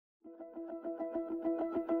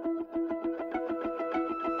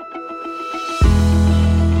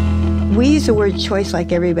We use the word choice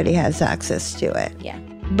like everybody has access to it. Yeah.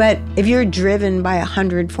 But if you're driven by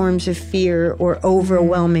 100 forms of fear or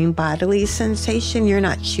overwhelming bodily sensation, you're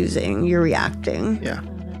not choosing, you're reacting. Yeah.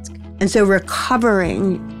 Oh, that's good. And so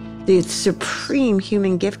recovering the supreme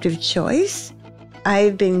human gift of choice,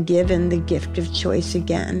 I've been given the gift of choice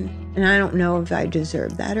again. And I don't know if I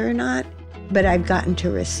deserve that or not, but I've gotten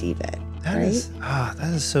to receive it. That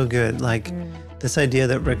is so good. Like this idea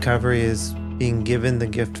that recovery is being given the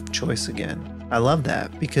gift of choice again. I love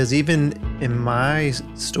that because even in my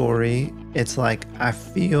story, it's like I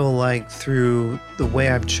feel like through the way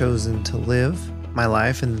I've chosen to live my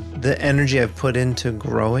life and the energy I've put into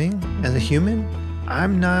growing as a human,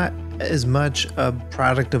 I'm not as much a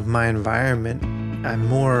product of my environment. I'm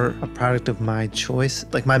more a product of my choice,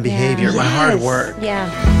 like my behavior, my hard work. Yeah.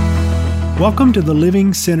 Welcome to the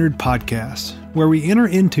Living Centered Podcast, where we enter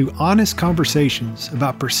into honest conversations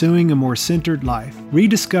about pursuing a more centered life,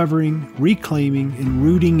 rediscovering, reclaiming, and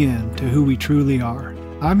rooting in to who we truly are.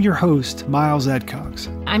 I'm your host, Miles Adcox.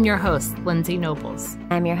 I'm your host, Lindsay Nobles.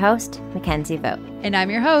 I'm your host, Mackenzie Vogt. And I'm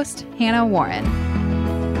your host, Hannah Warren.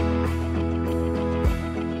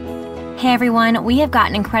 Hey everyone, we have got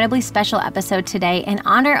an incredibly special episode today in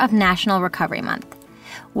honor of National Recovery Month.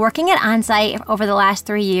 Working at Onsite over the last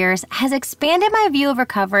 3 years has expanded my view of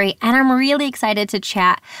recovery, and I'm really excited to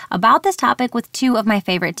chat about this topic with two of my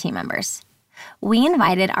favorite team members. We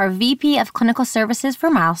invited our VP of Clinical Services for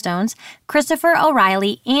Milestones, Christopher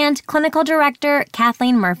O'Reilly, and Clinical Director,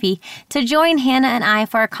 Kathleen Murphy, to join Hannah and I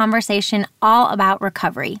for a conversation all about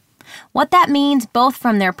recovery. What that means both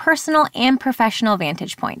from their personal and professional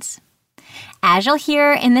vantage points. As you'll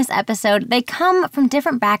hear in this episode, they come from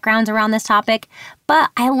different backgrounds around this topic,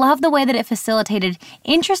 but I love the way that it facilitated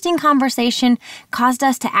interesting conversation, caused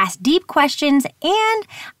us to ask deep questions, and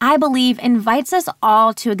I believe invites us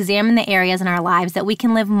all to examine the areas in our lives that we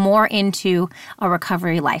can live more into a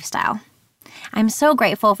recovery lifestyle. I'm so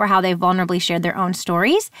grateful for how they vulnerably shared their own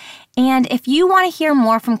stories. And if you want to hear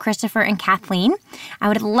more from Christopher and Kathleen, I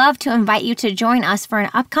would love to invite you to join us for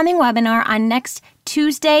an upcoming webinar on next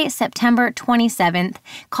Tuesday, September 27th,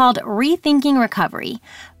 called Rethinking Recovery,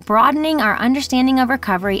 Broadening Our Understanding of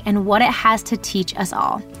Recovery and What It Has to Teach Us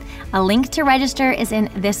All. A link to register is in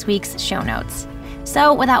this week's show notes.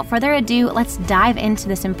 So without further ado, let's dive into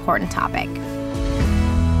this important topic.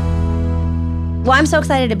 Well, I'm so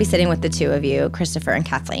excited to be sitting with the two of you, Christopher and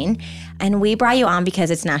Kathleen. And we brought you on because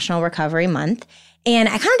it's National Recovery Month. And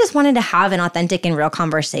I kind of just wanted to have an authentic and real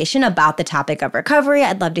conversation about the topic of recovery.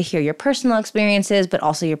 I'd love to hear your personal experiences, but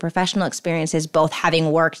also your professional experiences, both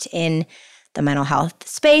having worked in the mental health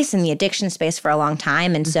space and the addiction space for a long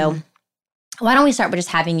time. And so why don't we start with just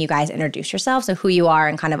having you guys introduce yourselves, so who you are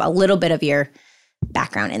and kind of a little bit of your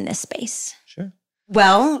background in this space. Sure.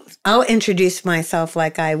 Well, I'll introduce myself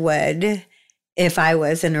like I would if I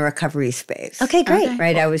was in a recovery space. Okay, great. Okay.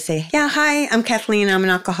 Right? I would say, yeah, hi, I'm Kathleen. I'm an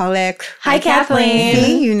alcoholic. Hi, Kathleen.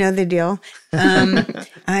 See, you know the deal.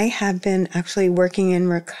 I have been actually working in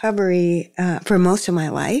recovery for most of my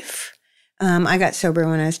life. I got sober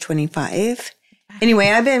when I was 25. Anyway,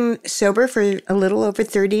 I've been sober for a little over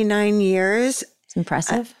 39 years. It's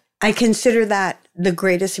impressive. I consider that the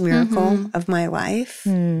greatest miracle of my life.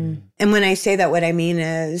 And when I say that, what I mean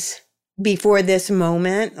is, before this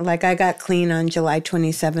moment, like I got clean on July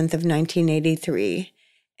 27th of 1983.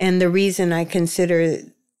 And the reason I consider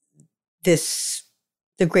this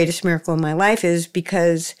the greatest miracle of my life is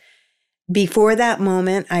because before that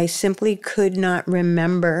moment, I simply could not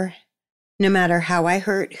remember, no matter how I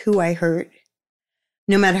hurt, who I hurt,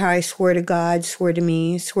 no matter how I swore to God, swore to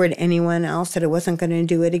me, swore to anyone else that I wasn't going to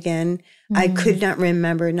do it again. I could not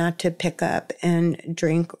remember not to pick up and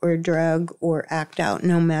drink or drug or act out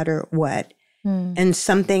no matter what. And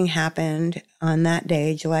something happened on that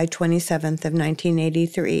day, July 27th of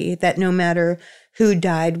 1983, that no matter who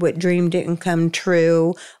died, what dream didn't come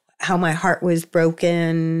true, how my heart was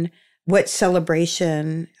broken, what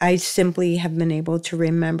celebration, I simply have been able to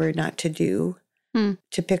remember not to do,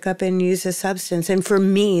 to pick up and use a substance. And for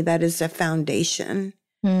me, that is the foundation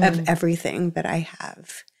of everything that I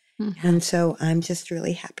have. And so I'm just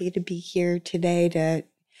really happy to be here today to,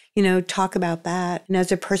 talk about that. And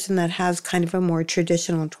as a person that has kind of a more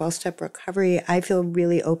traditional 12-step recovery, I feel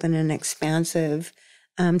really open and expansive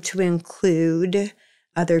to include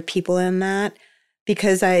other people in that,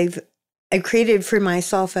 because I created for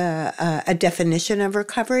myself a definition of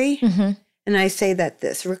recovery. And I say that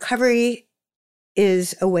this recovery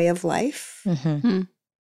is a way of life.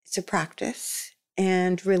 It's a practice,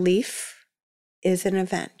 and relief is an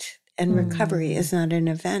event, and recovery is not an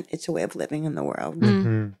event. It's a way of living in the world.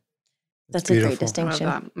 That's a great distinction.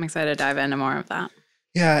 I'm excited to dive into more of that.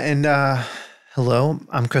 Yeah. And hello,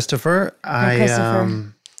 I'm Christopher.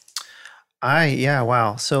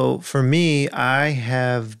 Wow. So for me, I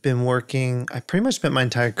have been working, I pretty much spent my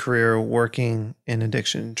entire career working in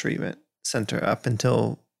addiction treatment center up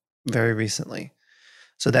until very recently.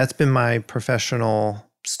 So that's been my professional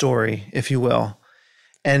story, if you will.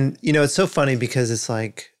 And, it's so funny because it's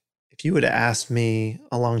like, if you would have asked me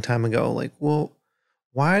a long time ago, like, well,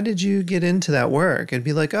 why did you get into that work? It'd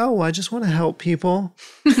be like, oh, well, I just want to help people,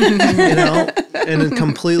 and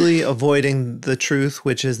completely avoiding the truth,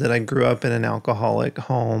 which is that I grew up in an alcoholic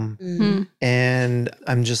home. Mm-hmm. And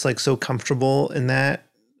I'm just like so comfortable in that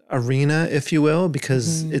arena, if you will,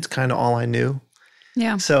 because it's kind of all I knew.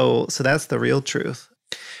 Yeah. So that's the real truth.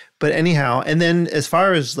 But anyhow, and then as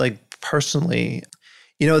far as like personally,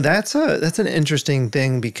 that's an interesting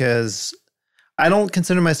thing because I don't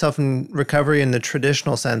consider myself in recovery in the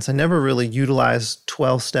traditional sense. I never really utilized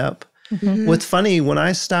 12-step. Mm-hmm. What's funny, when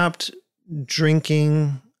I stopped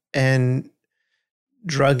drinking and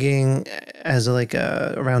drugging as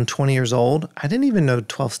around 20 years old, I didn't even know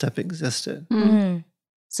 12-step existed. Mm-hmm.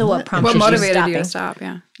 So what prompted what motivated you to stop?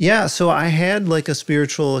 Yeah. So I had like a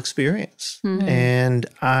spiritual experience, and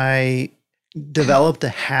I developed a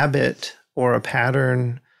habit or a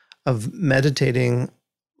pattern of meditating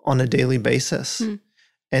on a daily basis,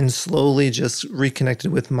 and slowly just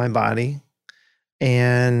reconnected with my body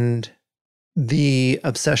and the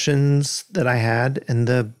obsessions that I had and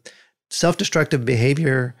the self-destructive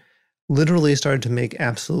behavior literally started to make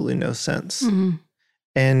absolutely no sense. Mm-hmm.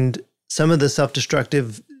 And some of the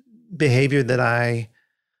self-destructive behavior that I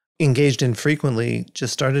engaged in frequently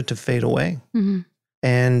just started to fade away. Mm-hmm.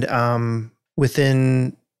 And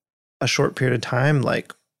within a short period of time,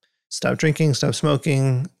 like stopped drinking, stopped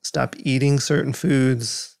smoking, stopped eating certain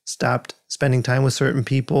foods, stopped spending time with certain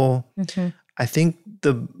people. Mm-hmm. I think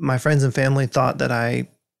my friends and family thought that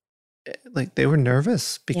they were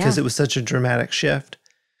nervous because it was such a dramatic shift.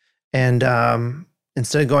 And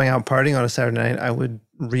instead of going out partying on a Saturday night, I would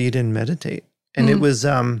read and meditate. And it was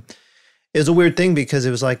a weird thing because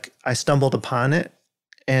it was like I stumbled upon it,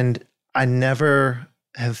 and I never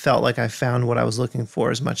have felt like I found what I was looking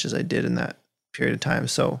for as much as I did in that period of time.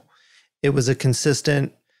 So it was a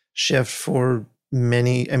consistent shift for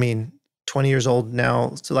 20 years old now.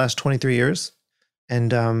 It's the last 23 years.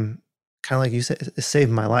 And kind of like you said, it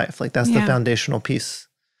saved my life. Like that's the foundational piece.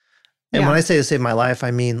 And when I say it saved my life,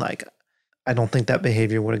 I mean like, I don't think that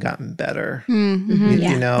behavior would have gotten better,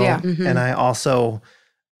 Mm-hmm. And I also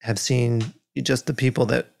have seen just the people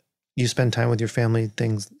that you spend time with your family,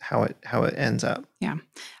 things, how it ends up. Yeah.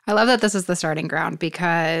 I love that this is the starting ground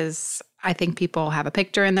because I think people have a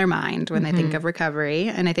picture in their mind when they think of recovery.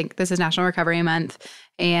 And I think this is National Recovery Month.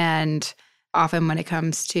 And often when it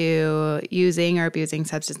comes to using or abusing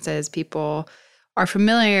substances, people are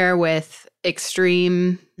familiar with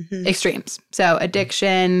extremes. So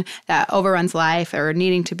addiction that overruns life or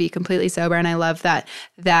needing to be completely sober. And I love that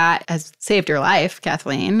has saved your life,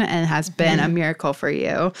 Kathleen, and has been a miracle for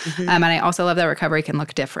you. And I also love that recovery can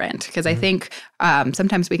look different because I think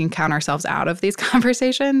sometimes we can count ourselves out of these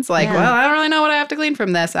conversations. Like, well, I don't really know what I have to glean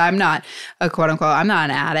from this. I'm not a quote unquote, I'm not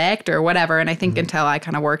an addict or whatever. And I think until I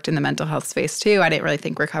kind of worked in the mental health space too, I didn't really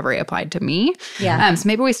think recovery applied to me. Yeah. So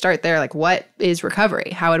maybe we start there. Like, what is recovery?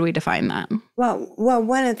 How would we define that? Well,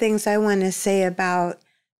 one of the things I want to say about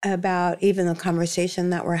even the conversation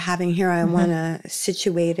that we're having here, I want to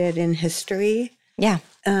situate it in history. Yeah.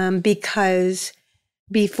 Because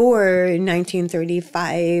before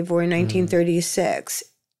 1935 or 1936,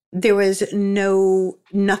 there was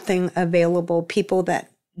nothing available. People that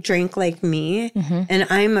drink like me, and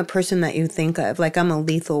I'm a person that you think of, like I'm a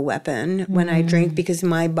lethal weapon when I drink because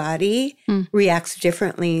my body reacts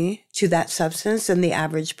differently to that substance than the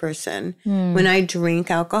average person. When I drink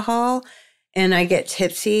alcohol and I get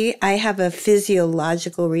tipsy, I have a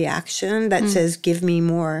physiological reaction that says, give me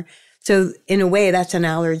more. So in a way, that's an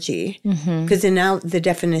allergy because the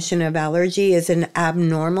definition of allergy is an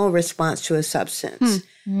abnormal response to a substance.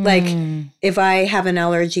 Like if I have an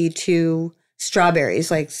allergy to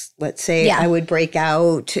strawberries, like let's say I would break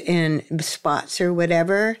out in spots or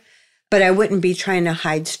whatever, but I wouldn't be trying to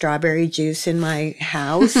hide strawberry juice in my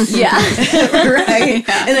house. Right?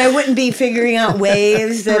 Yeah. And I wouldn't be figuring out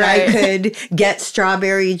ways that I could get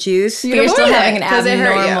strawberry juice. But you're still having an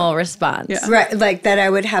abnormal response. Yeah. Right, like that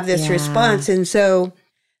I would have this response. And so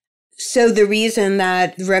the reason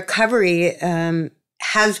that recovery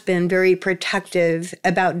has been very protective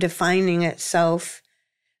about defining itself,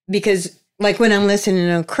 because like when I'm listening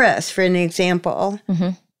to Chris, for an example,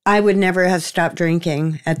 I would never have stopped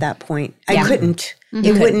drinking at that point. I couldn't.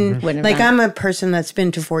 It wouldn't have like, done I'm a person that's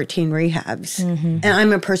been to 14 rehabs, and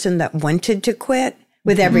I'm a person that wanted to quit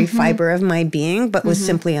with every fiber of my being, but was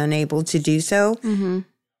simply unable to do so.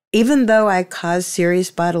 Even though I caused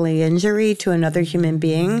serious bodily injury to another human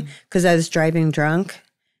being because I was driving drunk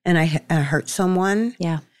and I hurt someone.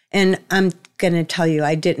 Yeah. And I'm going to tell you,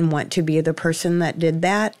 I didn't want to be the person that did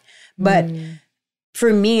that. But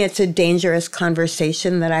for me, it's a dangerous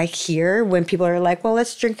conversation that I hear when people are like, well,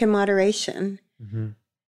 let's drink in moderation.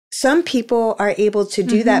 Some people are able to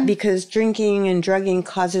do that because drinking and drugging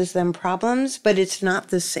causes them problems, but it's not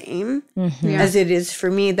the same as it is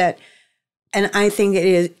for me. And I think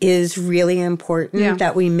it is really important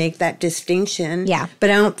that we make that distinction. Yeah. But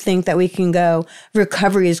I don't think that we can go,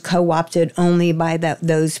 recovery is co-opted only by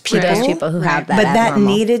those people. those people who have that But that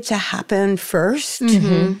abnormal. needed to happen first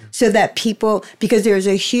so that people, because there's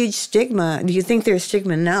a huge stigma. Do you think there's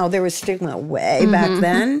stigma now? There was stigma way back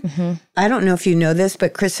then. I don't know if you know this,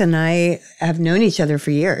 but Chris and I have known each other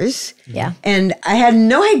for years. Yeah. And I had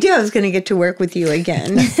no idea I was going to get to work with you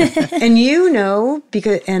again. And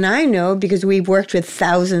and I know because we've worked with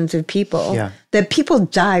thousands of people that people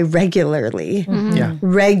die regularly,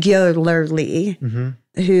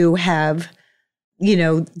 who have,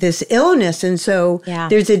 this illness. And so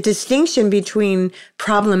there's a distinction between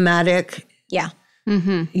problematic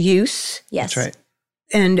use Yes. That's right.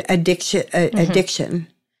 and addiction,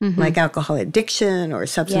 like alcohol addiction or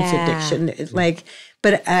substance addiction.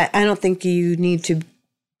 But I don't think you need to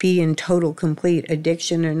be in total, complete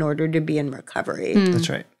addiction in order to be in recovery. That's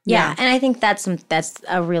right. Yeah, and I think that's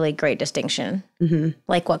a really great distinction.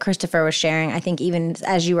 Like what Christopher was sharing, I think even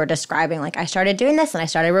as you were describing, like I started doing this and I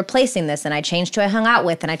started replacing this and I changed who I hung out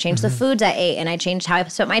with and I changed the foods I ate and I changed how I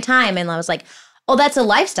spent my time. And I was like, oh, that's a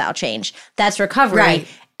lifestyle change. That's recovery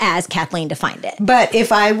as Kathleen defined it. But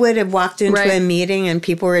if I would have walked into a meeting and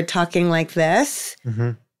people were talking like this,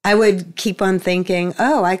 I would keep on thinking,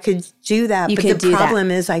 oh, I could do that. You but could the do problem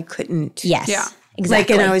is I couldn't. Yes. Yeah.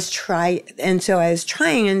 Exactly. And I was trying. And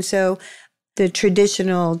so the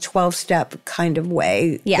traditional 12-step kind of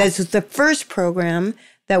way, this was the first program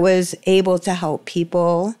that was able to help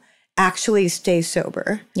people actually stay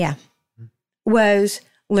sober. Yeah. Was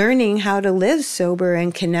learning how to live sober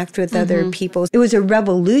and connect with other people. It was a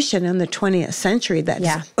revolution in the 20th century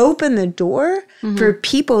that opened the door for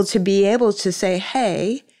people to be able to say,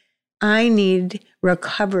 hey, I need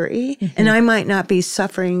recovery and I might not be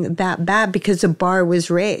suffering that bad because the bar was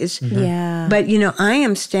raised. Yeah. But, I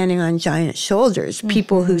am standing on giant shoulders,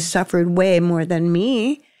 people who suffered way more than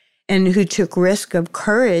me and who took risk of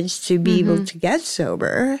courage to be able to get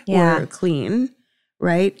sober or clean,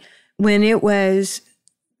 right? When it was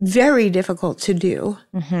very difficult to do.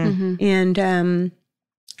 And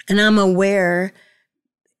I'm aware,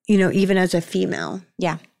 even as a female.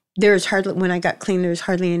 Yeah. There's when I got clean, there's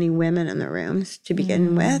hardly any women in the rooms to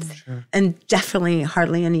begin with, and definitely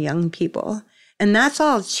hardly any young people. And that's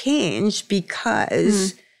all changed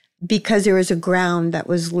because there was a ground that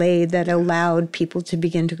was laid that allowed people to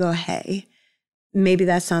begin to go, hey, maybe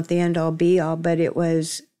that's not the end all be all, but it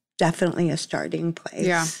was definitely a starting place.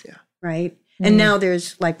 Yeah. Right. And now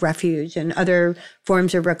there's like refuge and other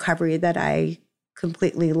forms of recovery that I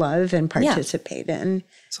completely love and participate in.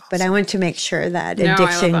 Awesome. But I want to make sure that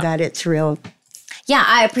addiction got its real. Yeah,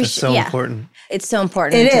 I appreciate. It's so important. It's so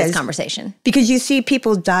important to this conversation because you see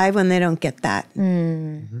people die when they don't get that,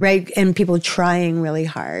 right? And people trying really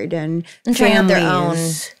hard and trying out their own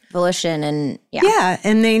volition and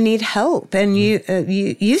and they need help. And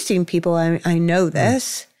you've seen people. I know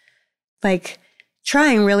this, like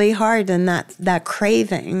trying really hard and that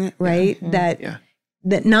craving, right?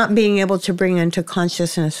 That not being able to bring into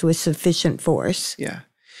consciousness with sufficient force. Yeah.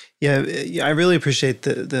 I really appreciate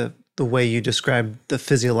the way you described the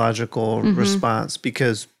physiological response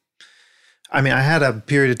because, I had a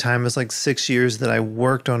period of time, it was like 6 years that I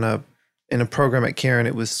worked in a program at Cairn.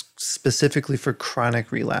 It was specifically for chronic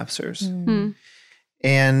relapsers.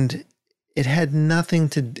 And it has nothing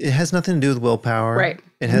to do with willpower. Right.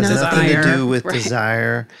 It has nothing to do with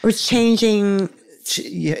desire. Or changing.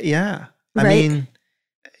 Yeah. Right.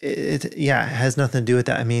 It has nothing to do with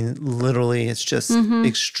that. Literally, it's just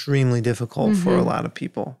extremely difficult for a lot of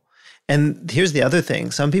people. And here's the other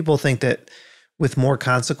thing. Some people think that with more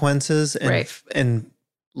consequences and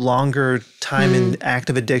longer time in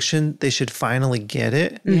active addiction, they should finally get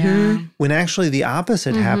it. When actually the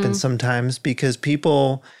opposite happens sometimes because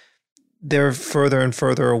people, they're further and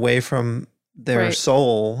further away from their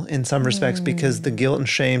soul in some respects because the guilt and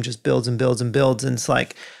shame just builds and builds and builds. And it's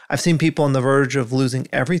like, I've seen people on the verge of losing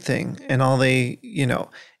everything and all they,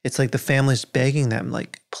 it's like the family's begging them,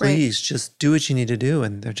 like, please just do what you need to do.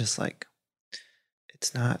 And they're just like,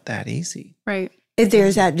 it's not that easy. Right.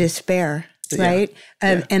 There's that despair, Yeah. right?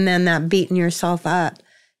 Yeah. And then that beating yourself up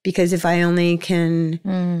because if I only can,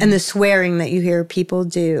 and the swearing that you hear people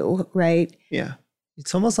do, right? Yeah.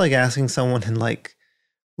 It's almost like asking someone in like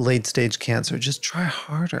late stage cancer, just try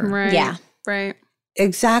harder. Right. Yeah. Right.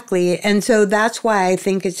 Exactly. And so that's why I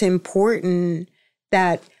think it's important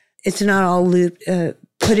that it's not all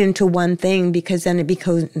put into one thing because then it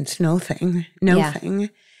becomes nothing. And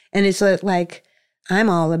it's like, I'm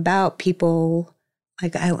all about people,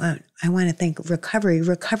 like I want to think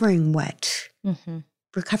recovering what?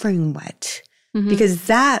 Recovering what? Because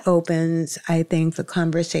that opens, I think, the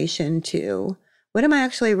conversation to what am I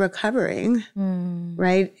actually recovering,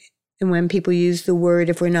 right? And when people use the word,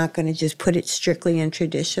 if we're not going to just put it strictly in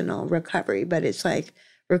traditional recovery, but it's like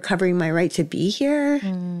recovering my right to be here,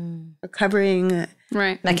 recovering.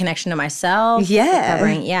 Right. That connection to myself. Yeah.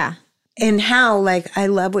 Recovering, yeah. And how, like, I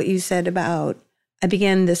love what you said about, I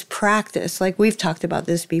began this practice, like we've talked about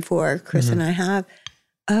this before, Chris and I have.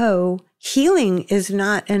 Oh, healing is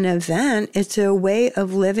not an event. It's a way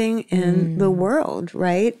of living in the world,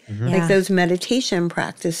 right? Like those meditation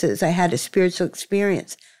practices. I had a spiritual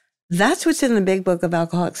experience. That's what's in the big book of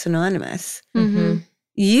Alcoholics Anonymous.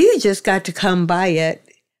 You just got to come by it,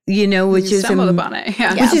 which is stumbled upon it.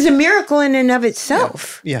 Yeah. which is a miracle in and of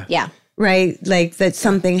itself, Yeah. Yeah. right? Like that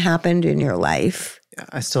something happened in your life. Yeah.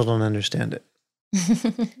 I still don't understand it.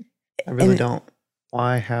 I really don't.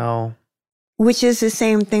 Why? How? Which is the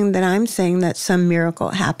same thing that I'm saying that some miracle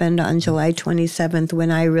happened on July 27th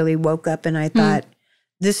when I really woke up and I thought,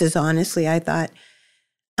 I thought,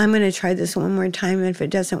 I'm going to try this one more time. And if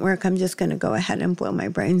it doesn't work, I'm just going to go ahead and blow my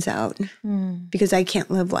brains out because I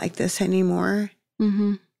can't live like this anymore.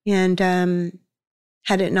 And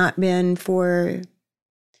had it not been for,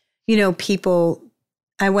 people,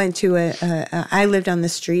 I went to I lived on the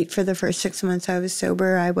street for the first 6 months I was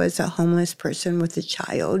sober. I was a homeless person with a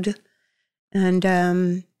child. And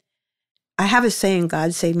I have a saying,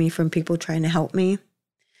 God saved me from people trying to help me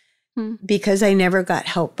because I never got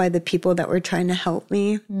help by the people that were trying to help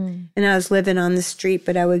me. And I was living on the street,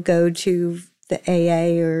 but I would go to the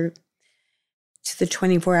AA or to the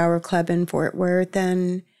 24-hour club in Fort Worth,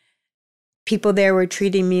 and people there were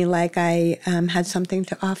treating me like I had something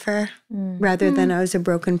to offer rather than I was a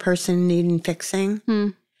broken person needing fixing.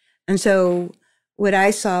 And so what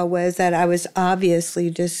I saw was that I was obviously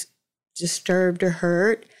just disturbed or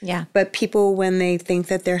hurt. Yeah. But people, when they think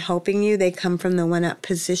that they're helping you, they come from the one-up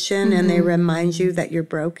position and they remind you that you're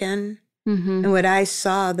broken. And what I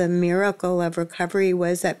saw, the miracle of recovery,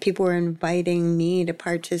 was that people were inviting me to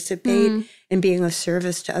participate in being of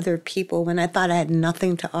service to other people when I thought I had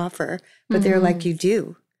nothing to offer. But they're like, you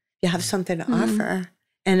do. You have something to offer.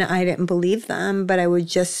 And I didn't believe them, but I would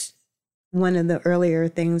just, one of the earlier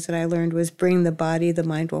things that I learned was bring the body, the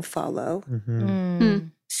mind will follow.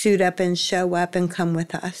 Suit up and show up and come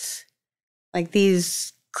with us. Like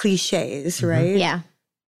these cliches, right? Yeah.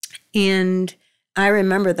 And I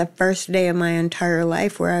remember the first day of my entire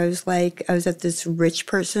life where I was at this rich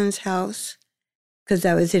person's house because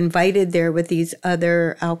I was invited there with these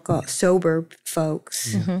other sober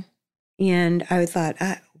folks. And I thought,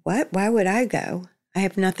 what? Why would I go? I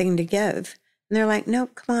have nothing to give. And they're like, no,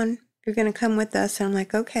 come on, you're going to come with us. And I'm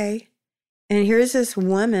like, okay. And here's this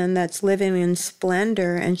woman that's living in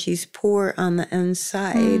splendor and she's poor on the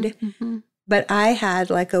inside. But I had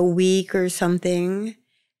like a week or something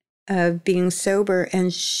of being sober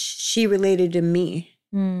and she related to me.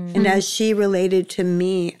 And as she related to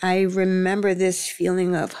me, I remember this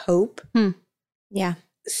feeling of hope. Yeah.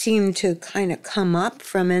 Seemed to kind of come up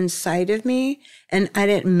from inside of me. And I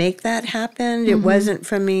didn't make that happen. It wasn't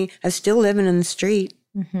from me. I was still living in the street.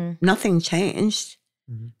 Nothing changed.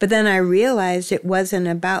 But then I realized it wasn't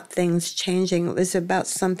about things changing. It was about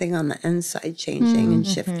something on the inside changing and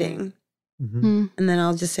shifting. And then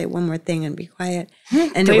I'll just say one more thing and be quiet.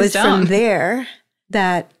 And it was from there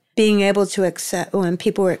that being able to accept when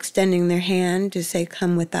people were extending their hand to say,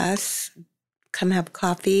 come with us, come have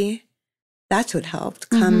coffee. That's what helped.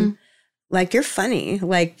 Come, like, you're funny,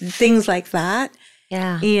 like things like that.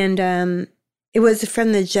 Yeah. And it was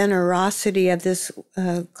from the generosity of this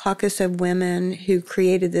caucus of women who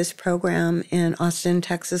created this program in Austin,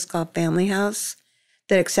 Texas called Family House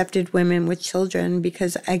that accepted women with children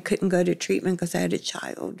because I couldn't go to treatment because I had a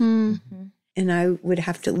child. And I would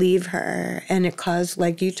have to leave her. And it caused,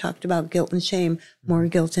 like you talked about, guilt and shame, more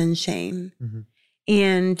guilt and shame.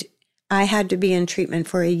 And I had to be in treatment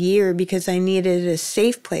for a year because I needed a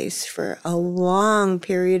safe place for a long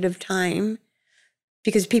period of time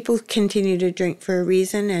because people continue to drink for a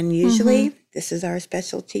reason. And usually this is our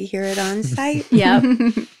specialty here at On-Site. Yep.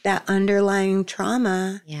 That underlying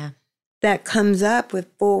trauma that comes up with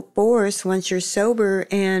full force once you're sober.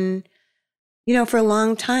 And, you know, for a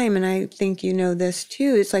long time, and I think you know this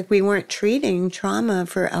too, it's like we weren't treating trauma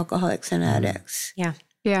for alcoholics and addicts. Yeah.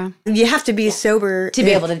 Yeah. You have to be sober. To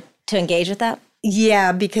be able to engage with that?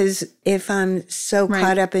 Yeah, because if I'm so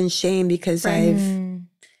caught up in shame because I've,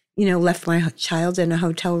 you know, left my child in a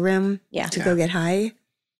hotel room to go get high,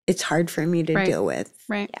 it's hard for me to deal with.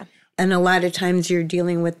 Right. Yeah. And a lot of times you're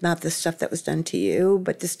dealing with not the stuff that was done to you,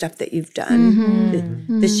 but the stuff that you've done,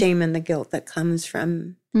 the shame and the guilt that comes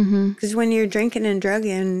from. Because when you're drinking and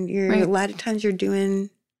drugging, you're a lot of times you're doing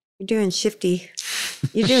shifty,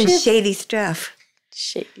 you're doing shady stuff.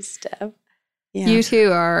 Shady stuff. Yeah. You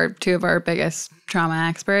two are two of our biggest trauma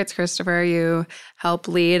experts. Christopher, you help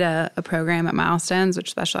lead a program at Milestones, which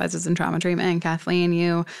specializes in trauma treatment. And Kathleen,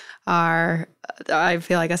 you are, I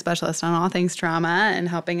feel like, a specialist on all things trauma and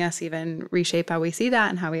helping us even reshape how we see that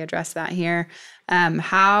and how we address that here.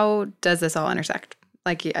 How does this all intersect?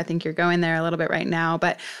 Like, I think you're going there a little bit right now,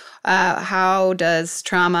 but how does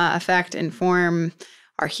trauma inform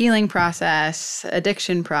our healing process,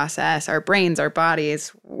 addiction process, our brains, our bodies?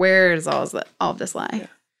 Where does all of this lie?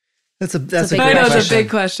 That's a I great know question. it's a big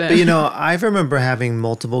question. But, you know, I remember having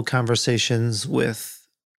multiple conversations with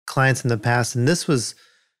clients in the past, and this was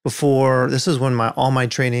when all my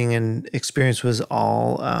training and experience was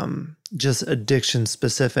all just addiction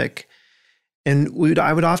specific. And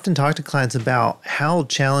I would often talk to clients about how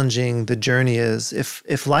challenging the journey is.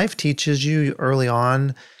 If life teaches you early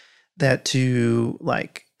on that to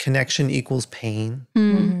like connection equals pain,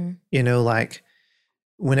 you know, like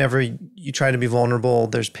whenever you try to be vulnerable,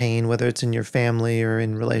 there's pain, whether it's in your family or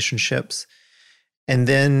in relationships. And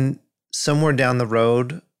then somewhere down the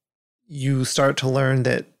road, you start to learn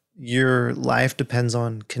that your life depends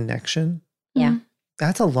on connection. Yeah.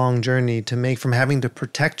 That's a long journey to make, from having to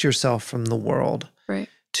protect yourself from the world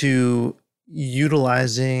to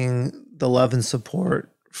utilizing the love and support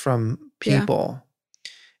from people.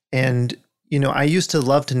 And, you know, I used to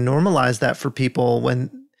love to normalize that for people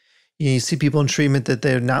when you see people in treatment that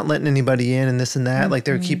they're not letting anybody in and this and that, like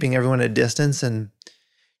they're keeping everyone at a distance. And,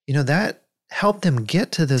 you know, that helped them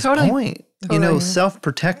get to this point, you know,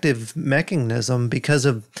 self-protective mechanism because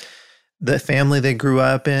of the family they grew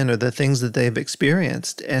up in or the things that they've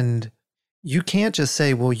experienced. And you can't just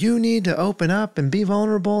say, well, you need to open up and be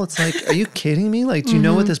vulnerable. It's like, are you kidding me? Like, do you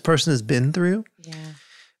know what this person has been through? Yeah.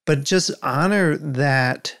 But just honor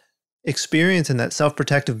that experience and that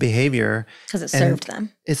self-protective behavior. Because it served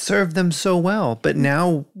them. It served them so well. But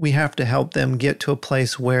now we have to help them get to a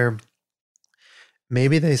place where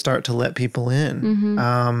maybe they start to let people in.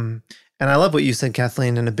 And I love what you said,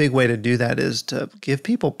 Kathleen, and a big way to do that is to give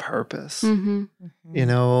people purpose. You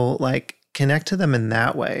know, like connect to them in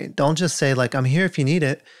that way. Don't just say like, I'm here if you need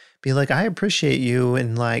it. Be like, I appreciate you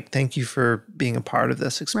and like, thank you for being a part of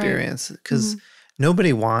this experience. Because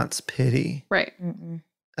nobody wants pity. Right.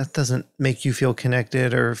 That doesn't make you feel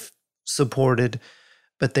connected or supported,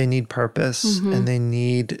 but they need purpose and they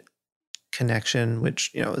need connection,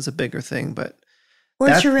 which, you know, is a bigger thing. But or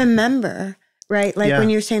to remember, right? Like when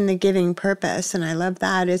you're saying the giving purpose, and I love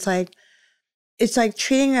that. It's like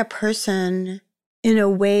treating a person in a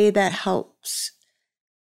way that helps.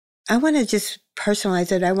 I want to just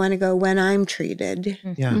personalize it. I want to go when I'm treated.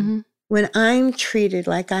 When I'm treated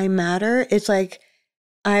like I matter, it's like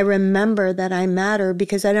I remember that I matter,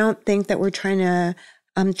 because I don't think that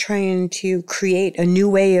I'm trying to create a new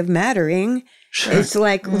way of mattering. It's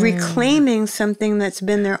like reclaiming something that's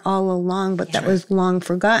been there all along, but that was long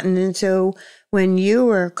forgotten. And so when you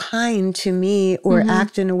are kind to me or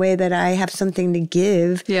act in a way that I have something to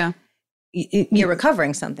give. You're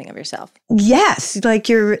recovering something of yourself. Yes. Like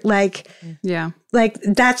you're like, like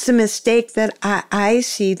that's the mistake that I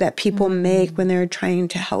see that people make when they're trying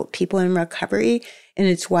to help people in recovery. And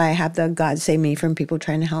it's why I have the God save me from people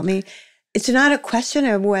trying to help me. It's not a question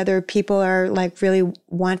of whether people are like really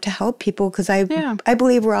want to help people, because I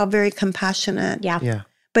believe we're all very compassionate.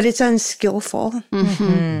 But it's unskillful.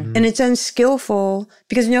 And it's unskillful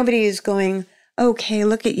because nobody is going, okay,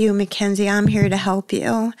 look at you, Mackenzie. I'm here to help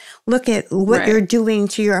you. Look at what you're doing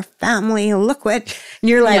to your family. Look what, and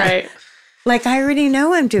you're like, like, I already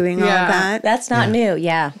know I'm doing all that. That's not new.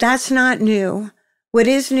 That's not new. What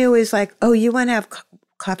is new is like, oh, you want to have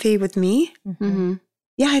coffee with me?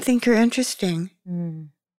 Yeah, I think you're interesting.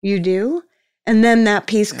 You do? And then that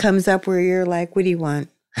piece comes up where you're like, what do you want?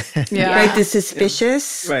 Right? The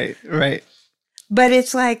suspicious. Right. But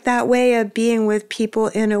it's like that way of being with people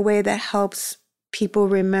in a way that helps people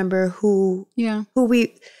remember who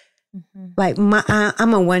we, Like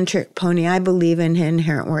I'm a one-trick pony. I believe in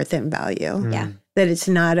inherent worth and value. Yeah. That it's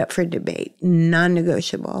not up for debate,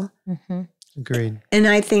 non-negotiable. Agreed. And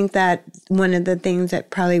I think that one of the things that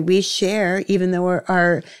probably we share, even though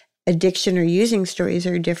our addiction or using stories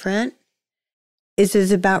are different,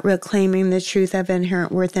 is about reclaiming the truth of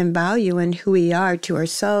inherent worth and value and who we are to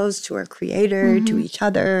ourselves, to our creator, to each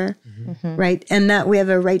other, right? And that we have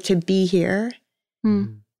a right to be here.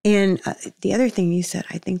 And the other thing you said,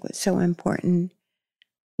 I think was so important.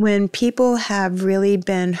 When people have really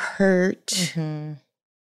been hurt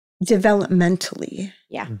developmentally,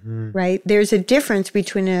 right? There's a difference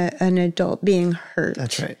between an adult being hurt.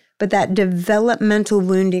 That's right. But that developmental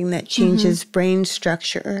wounding that changes brain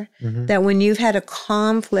structure, that when you've had a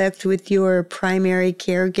conflict with your primary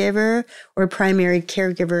caregiver or primary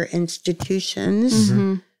caregiver institutions,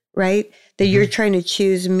 right? That you're trying to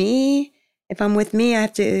choose me. If I'm with me, I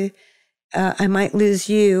have to, I might lose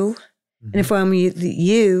you. And if I'm with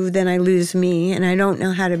you, then I lose me. And I don't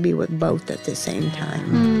know how to be with both at the same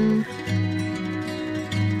time.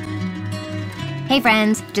 Hey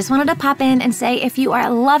friends, just wanted to pop in and say if you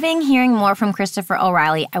are loving hearing more from Christopher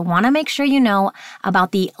O'Reilly, I want to make sure you know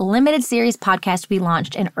about the limited series podcast we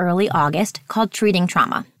launched in early August called Treating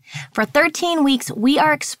Trauma. For 13 weeks, we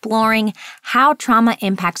are exploring how trauma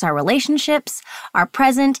impacts our relationships, our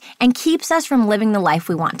present, and keeps us from living the life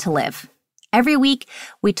we want to live. Every week,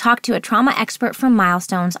 we talk to a trauma expert from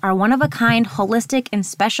Milestones, our one-of-a-kind, holistic, and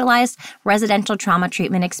specialized residential trauma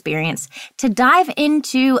treatment experience, to dive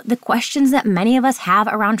into the questions that many of us have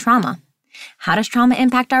around trauma. How does trauma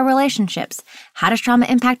impact our relationships? How does trauma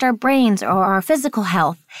impact our brains or our physical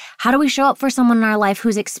health? How do we show up for someone in our life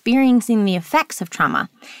who's experiencing the effects of trauma?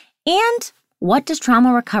 And what does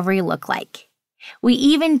trauma recovery look like? We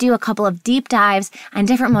even do a couple of deep dives on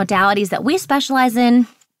different modalities that we specialize in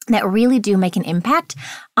that really do make an impact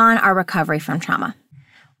on our recovery from trauma.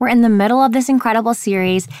 We're in the middle of this incredible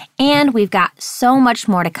series, and we've got so much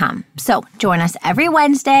more to come. So join us every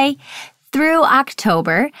Wednesday through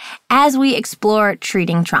October as we explore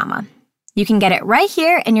treating trauma. You can get it right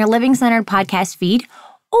here in your Living Centered podcast feed,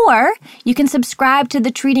 or you can subscribe to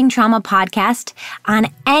the Treating Trauma podcast on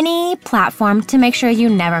any platform to make sure you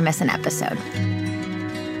never miss an episode.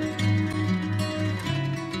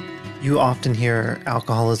 You often hear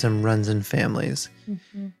alcoholism runs in families.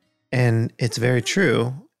 And it's very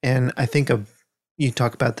true. And I think you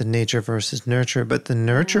talk about the nature versus nurture, but the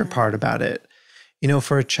nurture part about it,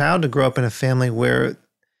 for a child to grow up in a family where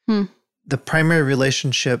the primary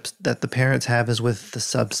relationships that the parents have is with the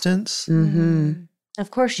substance. Of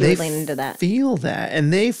course you would lean into that. Feel that.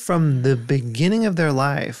 And they, from the beginning of their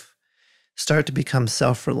life, start to become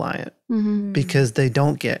self-reliant because they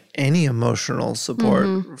don't get any emotional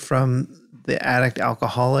support from the addict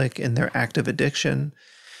alcoholic in their active addiction.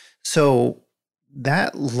 So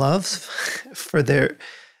that love for their,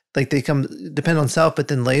 they depend on self, but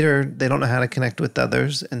then later they don't know how to connect with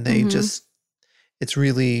others, and they it's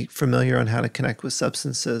really familiar on how to connect with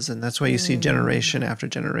substances. And that's why you see generation after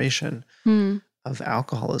generation of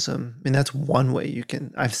alcoholism. I mean, that's one way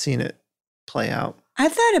I've seen it play out. I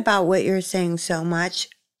thought about what you're saying so much.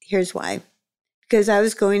 Here's why. Because I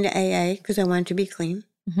was going to AA because I wanted to be clean.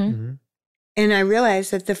 And I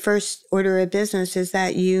realized that the first order of business is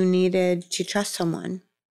that you needed to trust someone.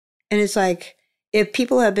 And it's like, if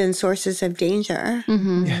people have been sources of danger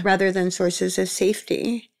rather than sources of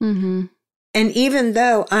safety, and even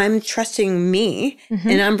though I'm trusting me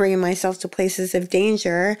and I'm bringing myself to places of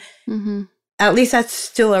danger, at least that's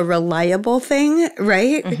still a reliable thing,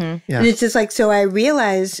 right? Yeah. And it's just like, so I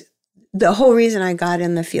realized the whole reason I got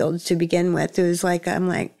in the field to begin with, it was like, I'm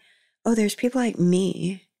like, oh, there's people like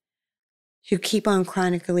me who keep on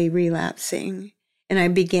chronically relapsing. And I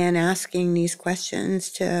began asking these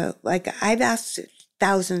questions to, I've asked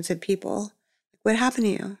thousands of people, what happened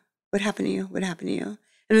to you? What happened to you? What happened to you?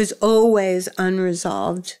 And it was always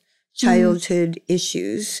unresolved childhood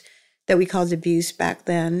issues that we called abuse back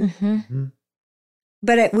then.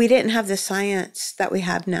 But we didn't have the science that we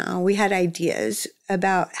have now. We had ideas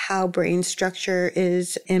about how brain structure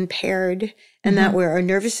is impaired and that where our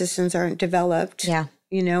nervous systems aren't developed. Yeah.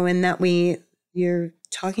 And that you're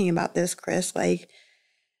talking about this, Chris,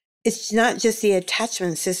 it's not just the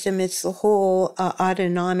attachment system, it's the whole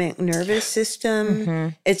autonomic nervous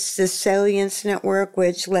system. It's the salience network,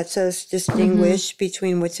 which lets us distinguish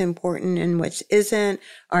between what's important and what isn't.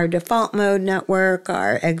 Our default mode network,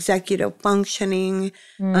 our executive functioning,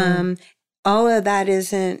 all of that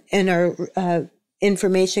isn't, and our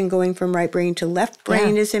information going from right brain to left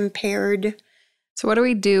brain is impaired. So what do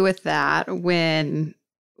we do with that when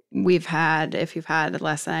if you've had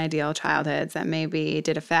less than ideal childhoods, that maybe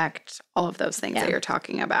did affect all of those things that you're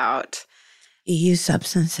talking about. You use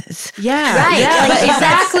substances. Yeah. Right. Yeah, but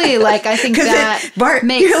exactly. Like, I think that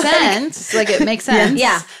makes sense. Like, it makes sense.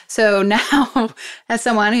 Yeah. So now, as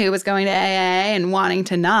someone who was going to AA and wanting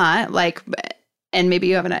to not, like, and maybe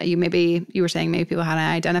you were saying maybe people hadn't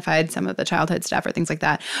identified some of the childhood stuff or things like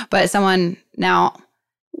that, but someone now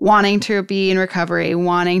wanting to be in recovery,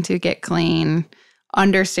 wanting to get clean,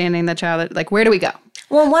 understanding the childhood, like, where do we go?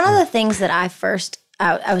 Well, one of the things that I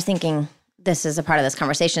was thinking, this is a part of this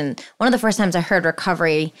conversation. One of the first times I heard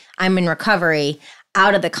I'm in recovery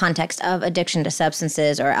out of the context of addiction to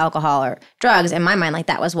substances or alcohol or drugs, in my mind, like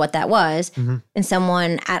that was what that was. Mm-hmm. And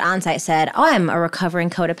someone at Onsite said, "Oh, I'm a recovering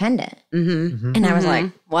codependent." Mm-hmm. Mm-hmm. And I was like,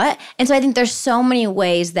 what? And so I think there's so many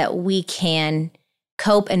ways that we can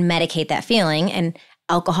cope and medicate that feeling, and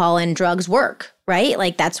alcohol and drugs work, right?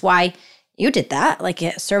 Like, that's why you did that. Like,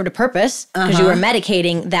 it served a purpose because you were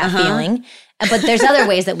medicating that feeling. But there's other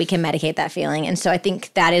ways that we can medicate that feeling. And so I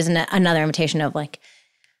think that is another invitation of, like,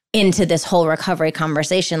 into this whole recovery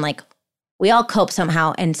conversation. Like, we all cope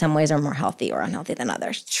somehow, and some ways are more healthy or unhealthy than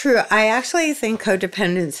others. True. I actually think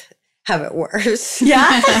codependents have it worse.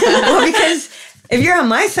 Yeah. Well, because if you're on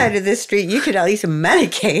my side of the street, you could at least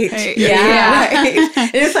medicate. Right. Yeah. Right?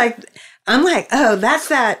 And it's like, I'm like, oh, that's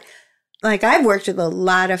that. Like, I've worked with a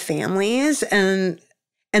lot of families, and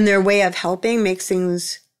their way of helping makes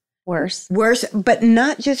things Worse, but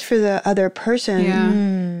not just for the other person.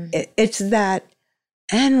 Yeah. It's that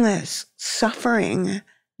endless suffering,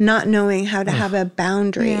 not knowing how to have a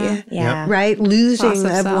boundary, right? Losing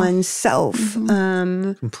of oneself.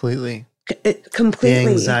 Mm-hmm. Completely. Completely.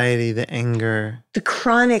 The anxiety, the anger. The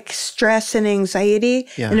chronic stress and anxiety.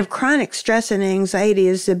 Yeah. And if chronic stress and anxiety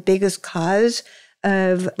is the biggest cause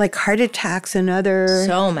of, like, heart attacks and other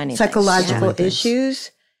so many psychological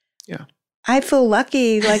issues. Yeah. I feel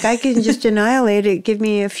lucky. Like, I can just annihilate it. Give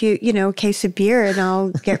me a few, case of beer, and I'll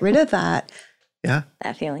get rid of that. Yeah.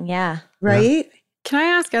 That feeling. Yeah. Right? Yeah. Can I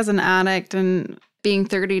ask, as an addict and being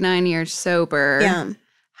 39 years sober,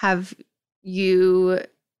 have you,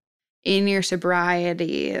 in your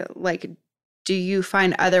sobriety, like, do you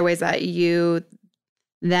find other ways that you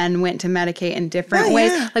then went to medicate in different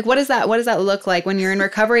ways? Yeah. Like, what does that look like when you're in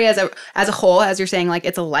recovery as a whole? As you're saying, like,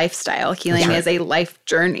 it's a lifestyle. Healing is a life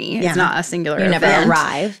journey. Yeah. It's not a singular event. You never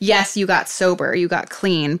arrive. Yes, you got sober, you got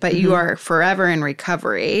clean, but you are forever in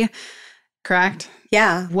recovery, correct?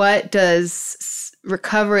 Yeah. What does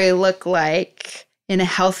recovery look like in a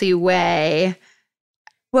healthy way?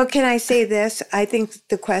 Well, can I say this? I think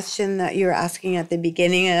the question that you're asking at the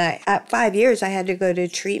beginning, and at 5 years, I had to go to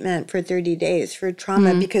treatment for 30 days for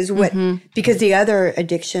trauma because the other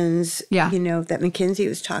addictions, that McKinsey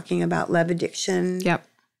was talking about, love addiction,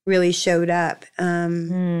 really showed up.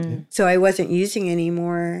 So I wasn't using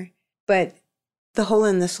anymore, but the hole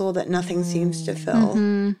in the soul that nothing seems to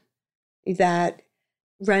fill, that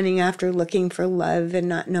running after looking for love and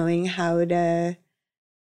not knowing how to,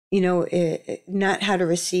 not how to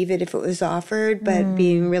receive it if it was offered, but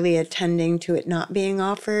being really attending to it not being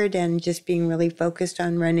offered and just being really focused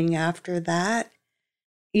on running after that,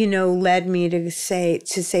 led me to say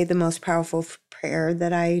the most powerful prayer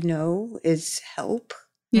that I know is help.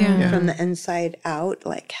 From the inside out,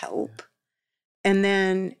 like, help. And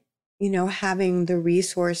then, having the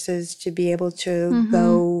resources to be able to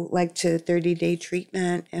go, like, to 30-day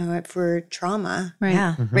treatment for trauma. Right.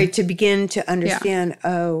 Yeah. Right. To begin to understand,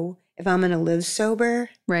 if I'm going to live sober.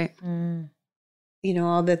 Right.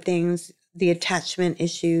 All the things, the attachment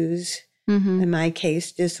issues, in my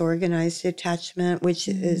case, disorganized attachment, which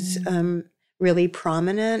is really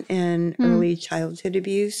prominent in early childhood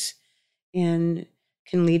abuse and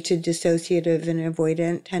can lead to dissociative and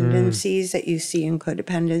avoidant tendencies that you see in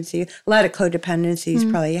codependency. A lot of codependencies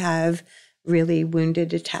probably have really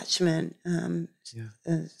wounded attachment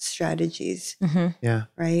strategies. Yeah.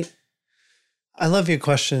 Right. I love your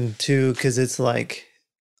question too, because it's like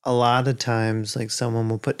a lot of times, like, someone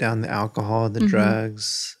will put down the alcohol, the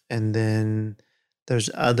drugs, and then there's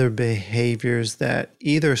other behaviors that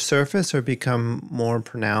either surface or become more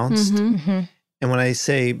pronounced. And when I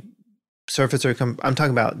say surface or I'm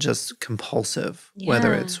talking about just compulsive,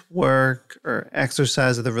 whether it's work or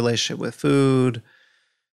exercise or the relationship with food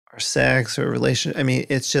or sex or relation. I mean,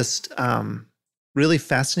 it's just really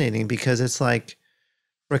fascinating because it's like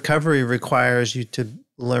recovery requires you to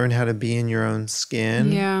learn how to be in your own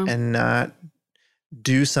skin and not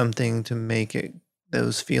do something to make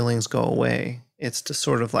those feelings go away. It's to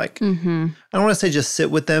sort of like, I don't want to say just sit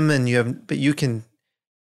with them but you can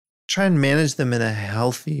try and manage them in a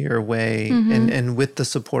healthier way and with the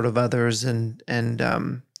support of others and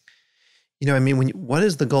I mean, what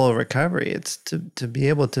is the goal of recovery? It's to be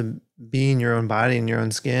able to be in your own body and your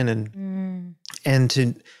own skin and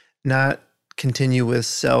to not continue with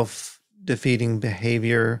self-defeating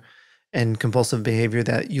behavior and compulsive behavior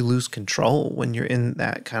that you lose control when you're in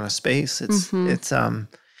that kind of space. It's and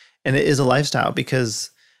it is a lifestyle,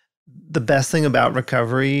 because the best thing about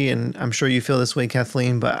recovery, and I'm sure you feel this way,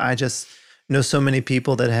 Kathleen, but I just know so many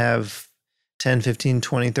people that have 10, 15,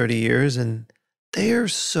 20, 30 years, and they are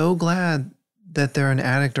so glad that they're an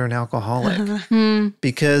addict or an alcoholic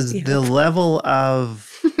because the level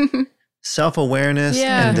of self-awareness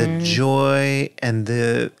and the joy and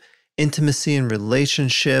the intimacy in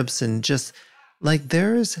relationships and just like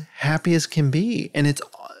they're as happy as can be. And it's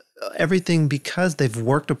everything because they've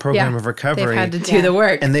worked a program of recovery. They've had to do the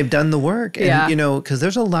work. And they've done the work. And, because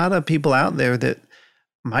there's a lot of people out there that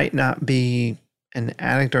might not be an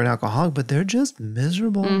addict or an alcoholic, but they're just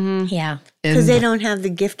miserable. Yeah. Because they don't have the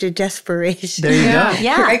gift of desperation. There you go.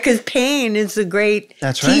 Yeah. Right? Because pain is a great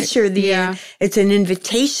teacher. It's an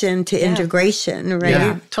invitation to integration, right?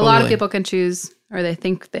 Yeah, totally. A lot of people can choose, or they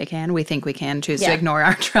think they can. We think we can choose to ignore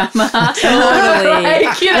our trauma. Totally.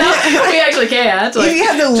 We actually can't. Like, you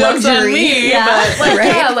have the jokes on luxury. me.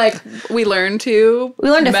 Yeah. But we learn to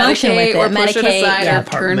function with it, or push it aside or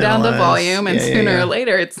turn down the Compartmentalize. volume, and sooner or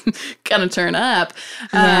later it's gonna turn up.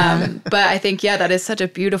 But I think that is such a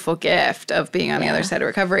beautiful gift of being on the other side of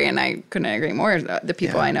recovery, and I couldn't agree more. The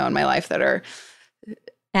people I know in my life that are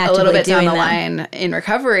a little bit down the line in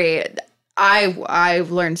recovery, I've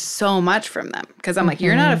learned so much from them, because I'm like,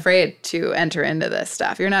 you're not afraid to enter into this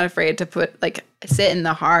stuff. You're not afraid to sit in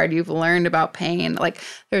the hard. You've learned about pain. Like,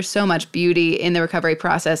 there's so much beauty in the recovery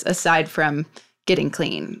process aside from getting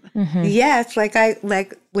clean. Yeah, it's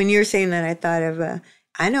like when you're saying that, I thought of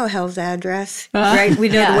I know hell's address, right? We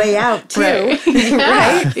know the way out too,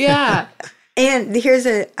 right? Yeah. And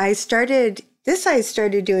I started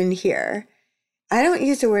doing here. I don't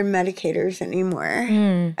use the word medicators anymore.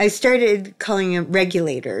 I started calling them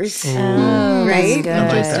regulators, right?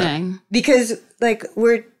 Interesting. Because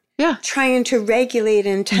we're trying to regulate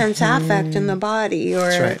intense affect in the body,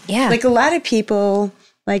 or like a lot of people,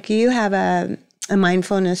 like you have a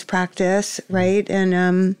mindfulness practice, right?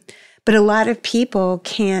 And but a lot of people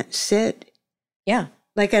can't sit. Yeah.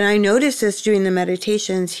 And I noticed this doing the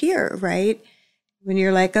meditations here, right? When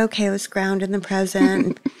you're like, okay, let's ground in the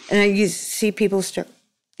present. And you see people start,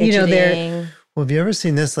 they're... Well, have you ever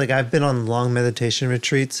seen this? I've been on long meditation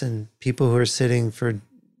retreats, and people who are sitting for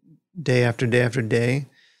day after day after day,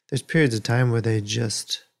 there's periods of time where they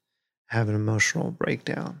just have an emotional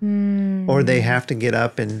breakdown. Or they have to get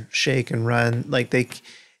up and shake and run.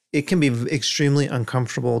 It can be extremely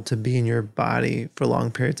uncomfortable to be in your body for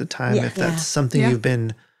long periods of time if that's something you've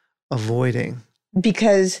been avoiding.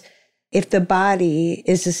 Because if the body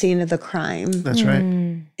is the scene of the crime. That's right.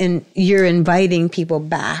 And you're inviting people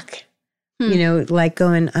back,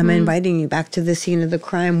 going, I'm inviting you back to the scene of the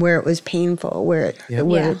crime where it was painful, where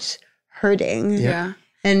it's hurting. Yeah.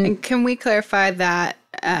 And can we clarify that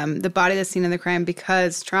the body that's seen in the crime,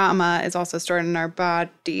 because trauma is also stored in our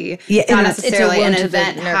body, not necessarily an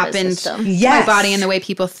event happened to my body in the way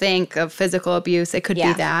people think of physical abuse. It could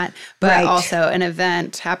be that, but also an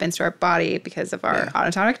event happens to our body because of our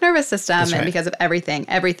autonomic nervous system and because of everything.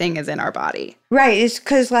 Everything is in our body. Right. It's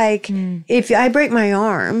because if I break my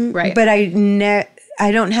arm, but I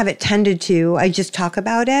don't have it tended to, I just talk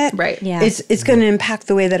about it. Right. Yeah. It's going to impact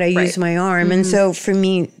the way that I use my arm. And so for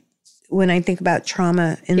me, when I think about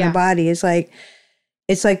trauma in the body, it's like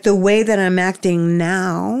the way that I'm acting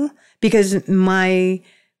now, because I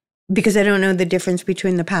don't know the difference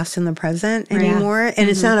between the past and the present anymore. And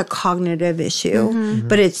it's not a cognitive issue,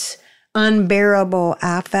 but it's unbearable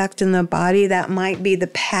affect in the body that might be the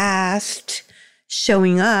past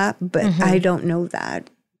showing up, but I don't know that.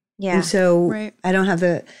 Yeah. And so I don't have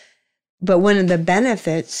but one of the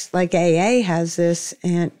benefits, like AA has this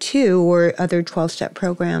and too, or other 12-step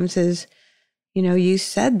programs is, you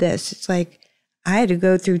said this, it's like I had to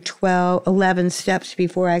go through 11 steps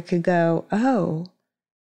before I could go, oh,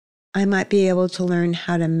 I might be able to learn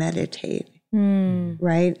how to meditate,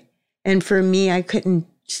 right? And for me, I couldn't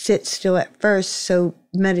sit still at first. So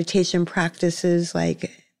meditation practices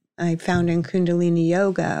like I found in Kundalini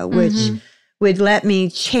Yoga, which would let me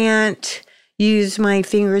chant, use my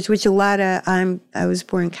fingers, which I was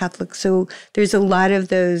born Catholic, so there's a lot of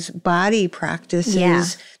those body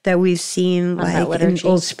practices that we've seen in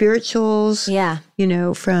old spirituals,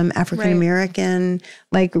 from African American,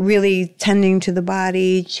 really tending to the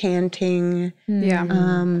body, chanting,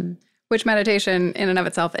 Which meditation in and of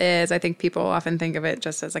itself is, I think people often think of it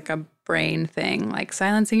just as like a brain thing, like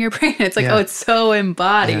silencing your brain. It's like, oh, it's so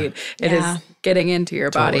embodied. It is getting into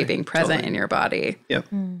your body, being present in your body. Yep.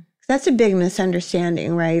 That's a big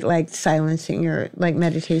misunderstanding, right? Like silencing your, like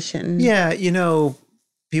meditation. Yeah,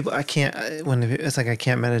 people, I can't, when it's like I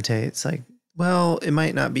can't meditate, it's like, well, it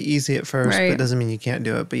might not be easy at first, but it doesn't mean you can't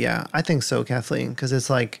do it. But yeah, I think so, Kathleen, because it's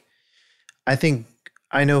like,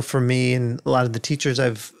 I know for me and a lot of the teachers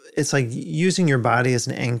it's like using your body as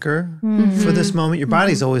an anchor for this moment. Your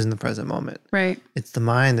body's always in the present moment. Right. It's the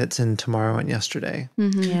mind that's in tomorrow and yesterday.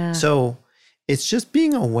 Yeah. So it's just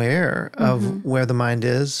being aware of where the mind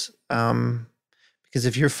is. Because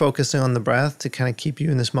if you're focusing on the breath to kind of keep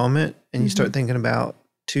you in this moment and you start thinking about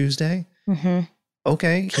Tuesday,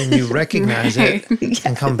 okay, can you recognize it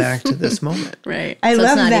and come back to this moment? Right. I So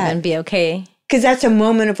love it's not that. even be okay. Because that's a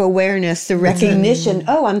moment of awareness, the recognition.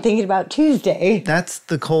 Oh, I'm thinking about Tuesday. That's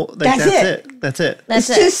the That's it. That's it. That's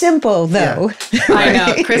It's too simple, though. I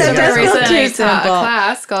know. Christopher That's recently too taught a simple.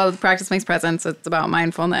 class called Practice Makes Presence. It's about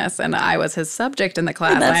mindfulness, and I was his subject in the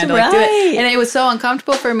class. And I That's had to like do right. it, and it was so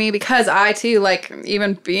uncomfortable for me because I too, like,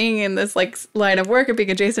 even being in this like line of work and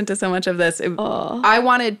being adjacent to so much of this, I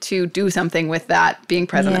wanted to do something with that, being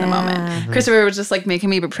present in the moment. Christopher was just like making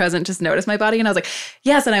me be present, just notice my body, and I was like,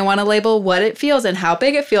 yes, and I want to label what it feels and how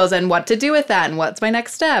big it feels and what to do with that and what's my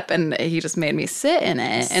next step. And he just made me sit in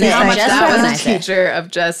it, and how much Just that was a recognize it. teacher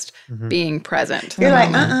of just being present. You're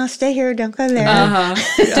like, stay here, don't go there.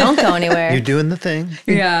 Don't go anywhere. You're doing the thing.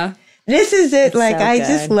 Yeah. This is it. Like, so I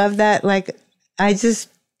just good. love that. Like, I just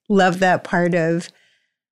love that part of,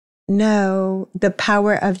 the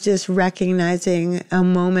power of just recognizing a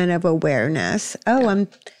moment of awareness. Oh, I'm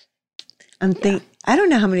thinking, I don't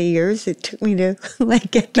know how many years it took me to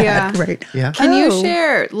like get that right. Yeah. Can you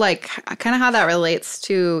share like kind of how that relates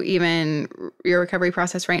to even your recovery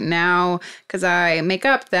process right now? Because I make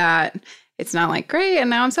up that it's not like, great,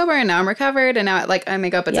 and now I'm sober and now I'm recovered. And now like I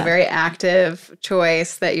make up it's a very active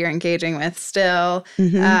choice that you're engaging with still.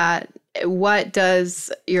 What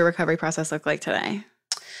does your recovery process look like today?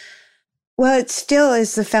 Well, it still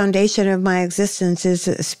is the foundation of my existence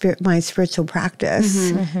is my spiritual practice.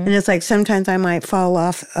 And it's like sometimes I might fall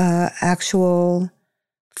off actual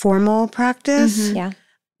formal practice. Yeah.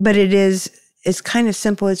 But it's kind of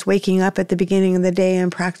simple. It's waking up at the beginning of the day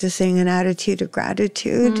and practicing an attitude of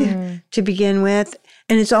gratitude to begin with.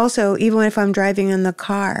 And it's also, even if I'm driving in the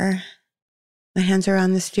car, my hands are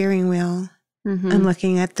on the steering wheel. I'm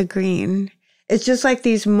looking at the green. It's just like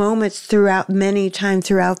these moments many times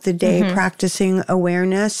throughout the day, practicing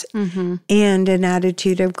awareness and an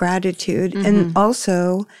attitude of gratitude. And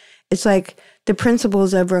also, it's like the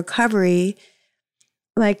principles of recovery.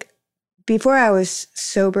 Like before I was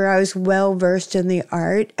sober, I was well versed in the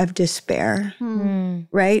art of despair,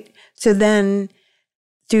 right? So then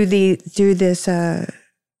through this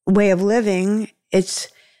way of living, it's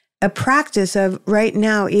a practice of right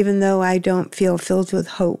now, even though I don't feel filled with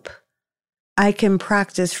hope, I can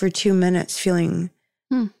practice for 2 minutes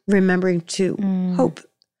remembering to hope.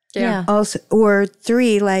 Yeah. Also, or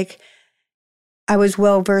 3, like I was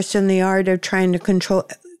well versed in the art of trying to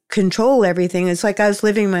control everything. It's like I was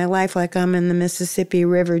living my life like I'm in the Mississippi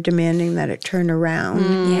River demanding that it turn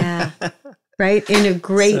around. Yeah. Right? In a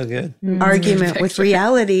great So good. argument with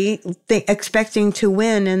reality, expecting to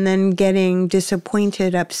win and then getting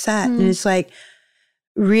disappointed, upset. And it's like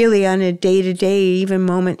really on a day-to-day, even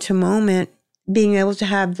moment to moment, being able to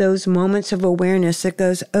have those moments of awareness that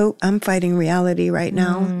goes, oh, I'm fighting reality right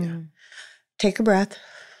now. Take a breath.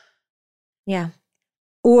 Yeah.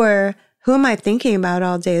 Or who am I thinking about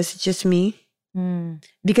all day? Is it just me?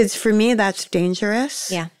 Because for me, that's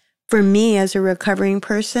dangerous. Yeah. For me, as a recovering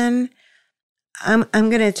person, I'm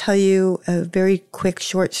going to tell you a very quick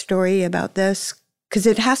short story about this because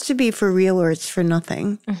it has to be for real or it's for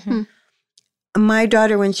nothing. My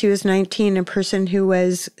daughter, when she was 19, a person who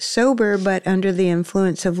was sober but under the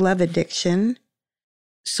influence of love addiction,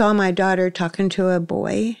 saw my daughter talking to a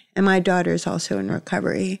boy, and my daughter's also in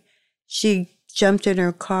recovery. She jumped in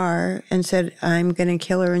her car and said, I'm going to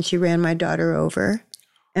kill her, and she ran my daughter over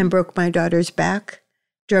and broke my daughter's back,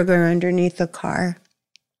 drug her underneath the car.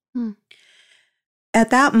 At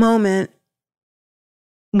that moment,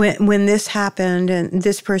 when this happened, and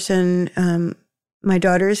this person, my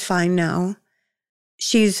daughter is fine now,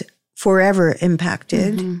 she's forever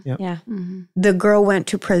impacted. Yeah. The girl went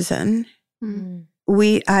to prison.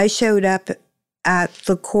 I showed up at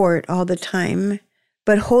the court all the time,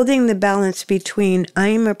 but holding the balance between I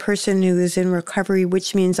am a person who is in recovery,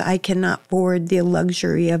 which means I cannot afford the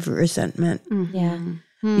luxury of resentment. Yeah.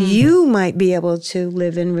 You might be able to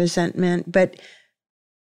live in resentment, but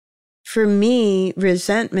for me,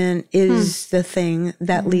 resentment is the thing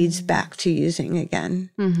that leads back to using again.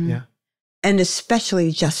 Mm-hmm. Yeah. And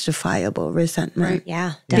especially justifiable resentment. Right.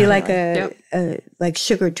 Yeah. Be like definitely. like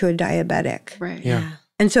sugar to a diabetic. Right. Yeah.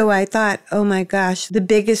 And so I thought, oh my gosh, the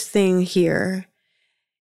biggest thing here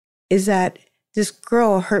is that this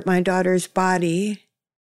girl hurt my daughter's body.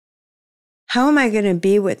 How am I going to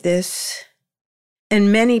be with this?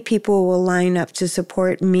 And many people will line up to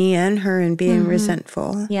support me and her in being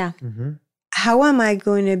resentful. Yeah. Mm-hmm. How am I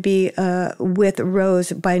going to be with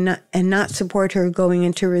Rose by not support her going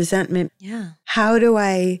into resentment? Yeah. How do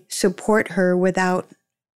I support her without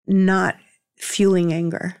not fueling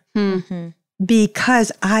anger? Mm-hmm.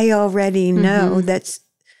 Because I already know that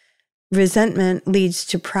resentment leads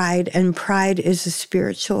to pride, and pride is a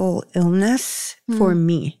spiritual illness for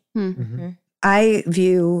me. Mm-hmm. I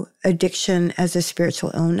view addiction as a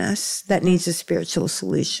spiritual illness that needs a spiritual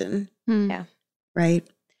solution. Yeah. Right?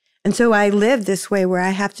 And so I live this way where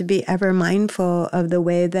I have to be ever mindful of the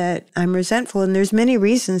way that I'm resentful. And there's many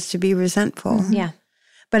reasons to be resentful. Yeah.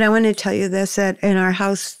 But I want to tell you this, that in our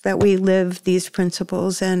house that we live these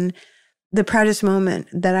principles, and the proudest moment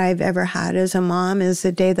that I've ever had as a mom is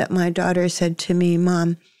the day that my daughter said to me,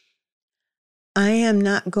 Mom, I am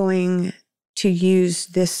not going to use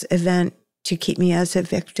this event to keep me as a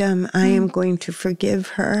victim. I am going to forgive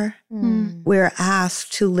her. We're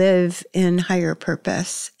asked to live in higher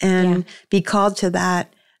purpose and be called to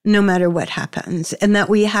that no matter what happens. And that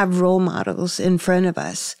we have role models in front of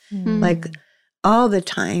us, like all the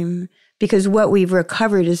time, because what we've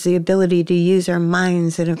recovered is the ability to use our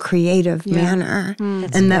minds in a creative manner.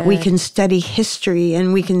 And that we can study history,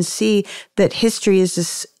 and we can see that history is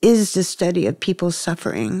the study of people's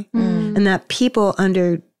suffering, and that people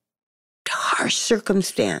under harsh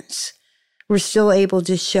circumstance were still able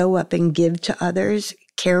to show up and give to others,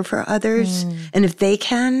 care for others. And if they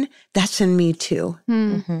can, that's in me too.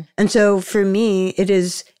 And so for me, it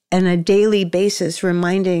is on a daily basis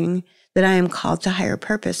reminding that I am called to higher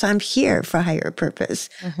purpose. I'm here for higher purpose.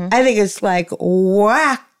 I think it's like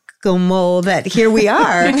whack-a-mole that here we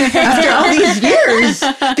are after all these years.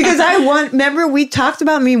 Because remember we talked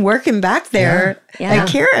about me working back there at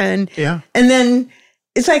Karen. Yeah. And then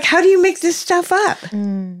it's like, how do you make this stuff up?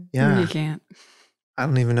 Yeah. You can't. I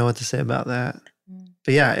don't even know what to say about that.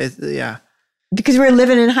 But yeah, Because we're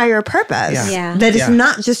living in higher purpose. Yeah. That it's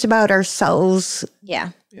not just about ourselves. Yeah.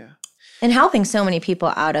 Yeah. And helping so many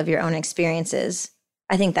people out of your own experiences.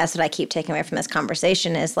 I think that's what I keep taking away from this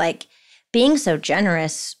conversation is like being so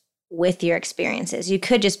generous with your experiences. You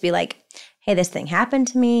could just be like, hey, this thing happened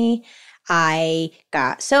to me. I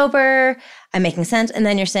got sober. I'm making sense. And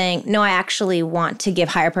then you're saying, no, I actually want to give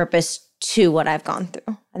higher purpose to what I've gone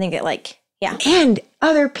through. I think it And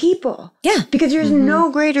other people. Yeah. Because there's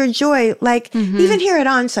no greater joy. Like even here at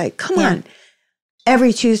Onsite, come on.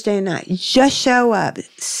 Every Tuesday night, just show up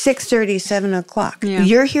 6:30, 7 o'clock. Yeah.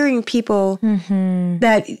 You're hearing people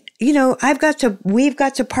that, we've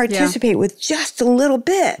got to participate with just a little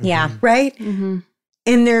bit. Yeah. Right? And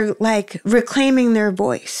they're like reclaiming their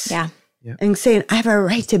voice. Yeah. And saying, I have a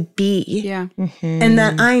right to be. Yeah. And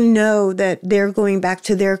that I know that they're going back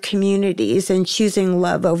to their communities and choosing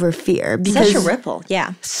love over fear. Because Such a ripple.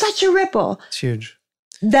 Yeah. Such a ripple. it's huge.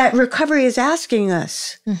 That recovery is asking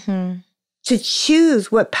us to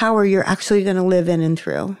choose what power you're actually going to live in and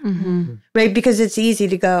through. Right? Because it's easy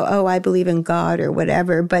to go, oh, I believe in God or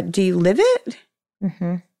whatever. But do you live it?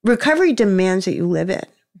 Recovery demands that you live it.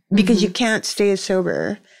 Because you can't stay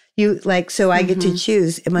sober. So I get to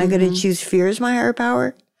choose. Am I going to choose fear as my higher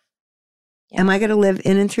power? Am I going to live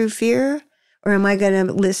in and through fear? Or am I going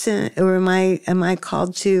to listen? Or am I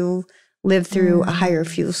called to live through a higher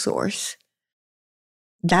fuel source?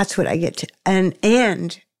 That's what I get to.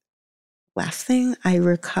 And last thing, I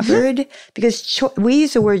recovered because we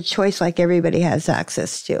use the word choice like everybody has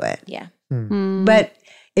access to it. Yeah. But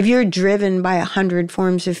if you're driven by 100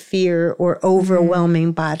 forms of fear or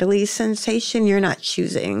overwhelming bodily sensation, you're not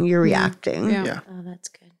choosing, you're reacting. Yeah. Oh, that's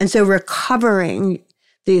good. And so recovering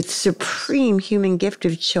the supreme human gift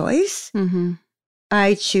of choice,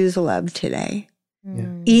 I choose love today.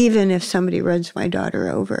 Even if somebody runs my daughter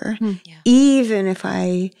over, even if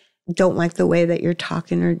I don't like the way that you're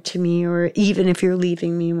talking to me, or even if you're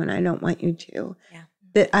leaving me when I don't want you to,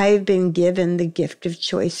 that I've been given the gift of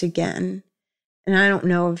choice again. And I don't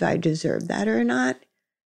know if I deserve that or not,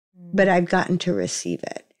 but I've gotten to receive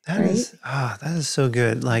it. That is so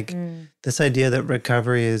good. Like this idea that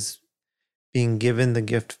recovery is being given the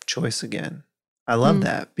gift of choice again. I love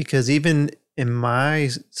that because even in my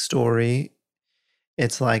story,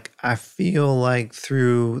 it's like I feel like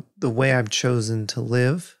through the way I've chosen to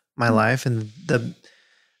live my life and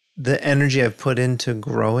the energy I've put into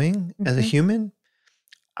growing as a human,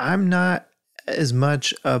 I'm not as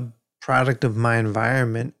much a product of my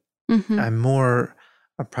environment. I'm more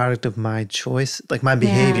a product of my choice, like my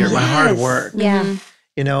behavior, my hard work. Yeah.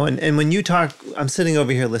 You know, and when you talk, I'm sitting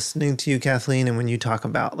over here listening to you, Kathleen, and when you talk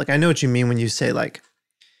about, like, I know what you mean when you say, like,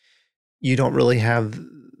 you don't really have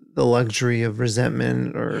the luxury of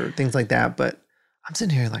resentment or things like that, but I'm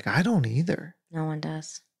sitting here like, I don't either. No one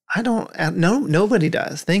does. I don't, nobody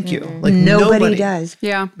does. Thank you. Like, Nobody does.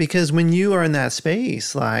 Yeah. Because when you are in that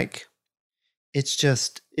space, like,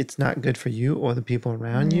 it's not good for you or the people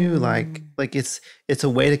around you. Like it's a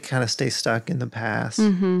way to kind of stay stuck in the past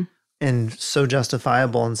and so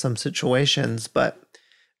justifiable in some situations. But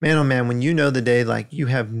man, oh man, when you know the day, like, you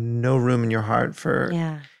have no room in your heart for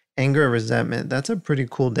anger or resentment, that's a pretty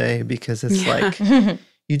cool day, because it's like,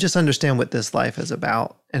 you just understand what this life is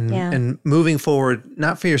about, and moving forward,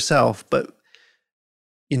 not for yourself, but,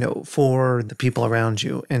 you know, for the people around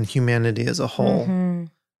you and humanity as a whole.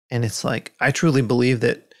 And it's like, I truly believe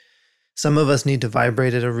that some of us need to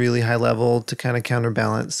vibrate at a really high level to kind of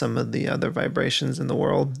counterbalance some of the other vibrations in the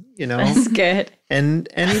world, you know? That's good. And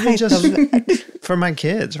even just for my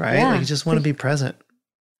kids, right? Yeah. Like, you just want to be present.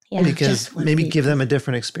 Yeah. Because maybe give them a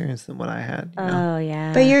different experience than what I had. You know? Oh,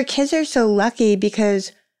 yeah. But your kids are so lucky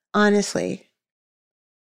because, honestly,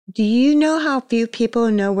 do you know how few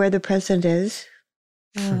people know where the present is?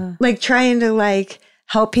 Like, trying to, like,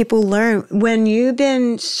 help people learn when you've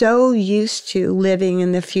been so used to living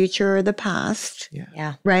in the future or the past.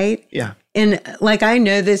 Yeah. Right? Yeah. And like, I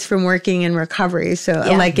know this from working in recovery. So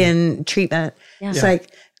like in treatment, it's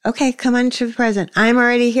like, okay, come on to the present. I'm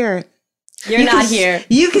already here. You're not here.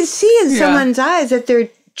 You can see in someone's eyes that they're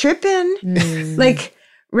tripping. Like,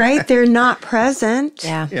 right? They're not present.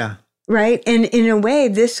 Yeah. Yeah. Right? And in a way,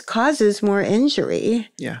 this causes more injury.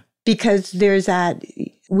 Yeah. Because there's that,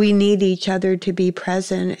 we need each other to be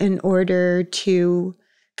present in order to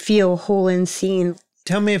feel whole and seen.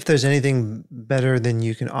 Tell me if there's anything better than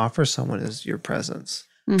you can offer someone is your presence.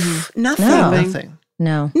 Nothing. No. Nothing.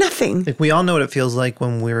 No. Nothing. Like, we all know what it feels like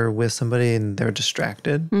when we're with somebody and they're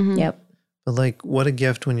distracted. Yep. But, like, what a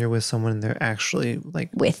gift when you're with someone and they're actually,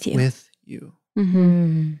 like, With you. With you.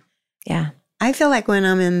 Yeah. I feel like when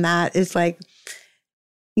I'm in that, it's like,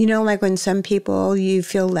 you know, like when some people you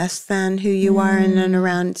feel less than who you are, and then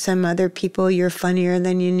around some other people you're funnier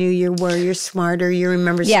than you knew you were, you're smarter, you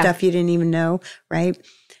remember stuff you didn't even know, right?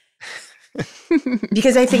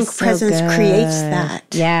 Because I think presence creates that.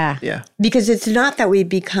 Yeah. Yeah. Because it's not that we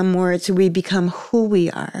become more, it's we become who we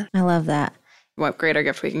are. I love that. What greater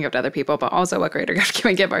gift we can give to other people, but also what greater gift can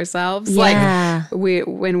we give ourselves? Yeah. Like,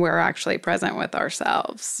 when we're actually present with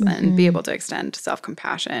ourselves and be able to extend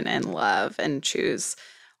self-compassion and love and choose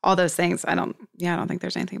all those things. I don't think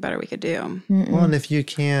there's anything better we could do. Well, and if you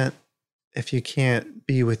can't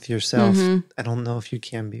be with yourself, I don't know if you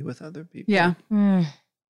can be with other people. Yeah.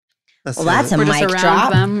 That's a We're mic just around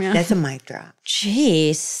drop. them. Yeah. That's a mic drop.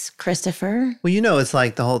 Jeez, Christopher. Well, you know, it's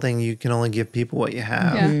like the whole thing, you can only give people what you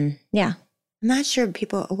have. Yeah. Yeah. I'm not sure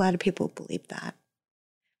a lot of people believe that.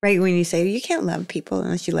 Right? When you say you can't love people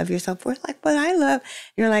unless you love yourself. We're like, but I love,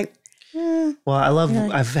 you're like, Well,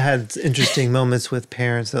 I've had interesting moments with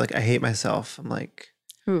parents. They're like, I hate myself. I'm like,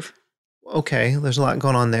 Oof. Okay, there's a lot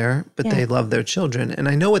going on there, but they love their children. And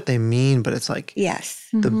I know what they mean, but it's like, yes.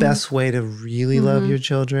 The best way to really love your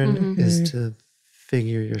children is to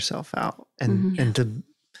figure yourself out and to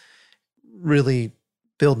really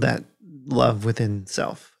build that love within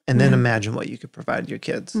self. And then imagine what you could provide your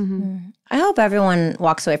kids. I hope everyone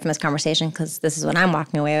walks away from this conversation, because this is what I'm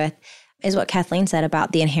walking away with, is what Kathleen said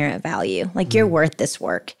about the inherent value. Like, you're worth this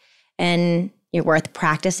work, and you're worth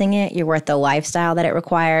practicing it. You're worth the lifestyle that it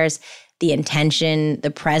requires, the intention,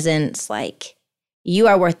 the presence. Like, you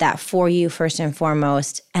are worth that for you first and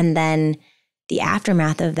foremost. And then the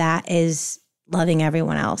aftermath of that is loving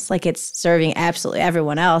everyone else. Like, it's serving absolutely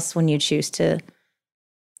everyone else when you choose to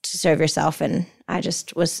serve yourself. And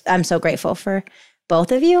I'm so grateful for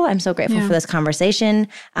both of you. I'm so grateful for this conversation.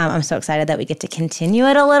 I'm so excited that we get to continue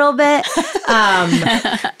it a little bit.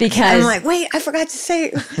 Because I'm like, wait, I forgot to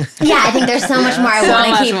say. Yeah, I think there's so much more I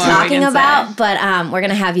want to keep talking about. But we're going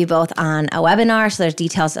to have you both on a webinar. So there's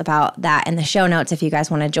details about that in the show notes if you guys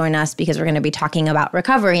want to join us, because we're going to be talking about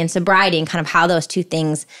recovery and sobriety and kind of how those two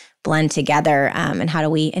things blend together, and how do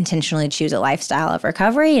we intentionally choose a lifestyle of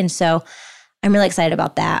recovery. And so I'm really excited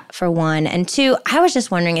about that, for one. And two, I was just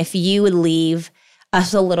wondering if you would leave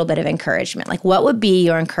us a little bit of encouragement. Like, what would be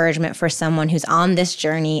your encouragement for someone who's on this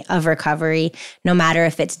journey of recovery, no matter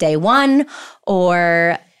if it's day 1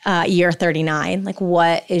 or year 39? Like,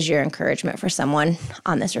 what is your encouragement for someone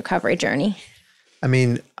on this recovery journey? I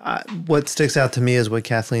mean, what sticks out to me is what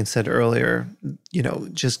Kathleen said earlier.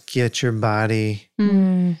 Just get your body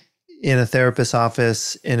in a therapist's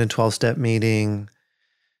office, in a 12-step meeting,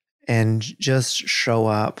 and just show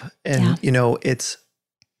up. And, it's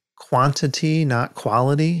quantity, not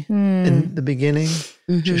quality in the beginning.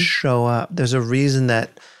 Just show up. There's a reason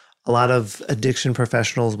that a lot of addiction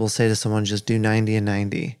professionals will say to someone, just do 90 and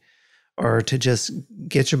 90, or to just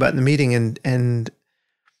get your butt in the meeting and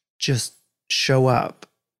just show up.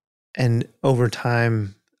 And over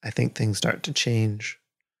time, I think things start to change.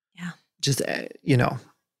 Yeah. Just,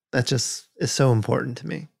 that just is so important to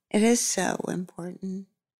me. It is so important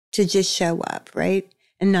to just show up, right?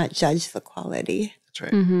 And not judge the quality.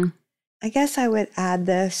 That's right. I guess I would add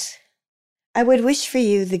this. I would wish for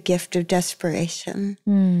you the gift of desperation.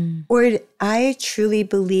 Or I truly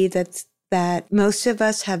believe that most of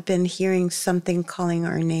us have been hearing something calling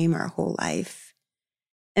our name our whole life.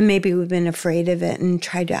 And maybe we've been afraid of it and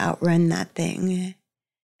tried to outrun that thing.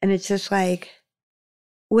 And it's just like,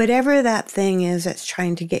 whatever that thing is that's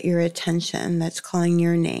trying to get your attention, that's calling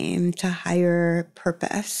your name to higher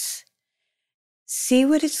purpose, see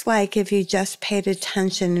what it's like if you just paid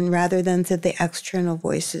attention and rather than to the external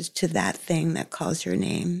voices, to that thing that calls your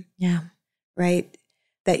name. Yeah. Right?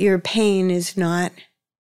 That your pain is not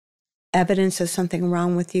evidence of something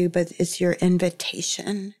wrong with you, but it's your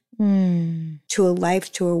invitation to a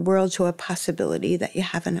life, to a world, to a possibility that you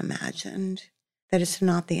haven't imagined, that it's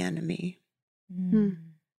not the enemy. Thank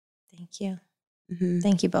you.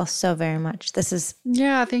 Thank you both so very much. This is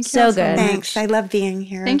thank you so good. Thanks. I love being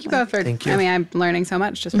here. Thank you both for, Thank you. I mean, I'm learning so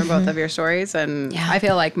much just from both of your stories. And I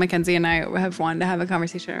feel like Mackenzie and I have wanted to have a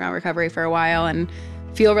conversation around recovery for a while and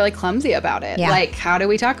feel really clumsy about it. Yeah. Like, how do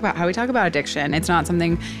we talk about addiction? It's not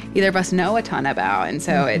something either of us know a ton about. And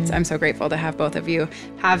so I'm so grateful to have both of you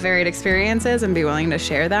have varied experiences and be willing to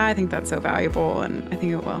share that. I think that's so valuable. And I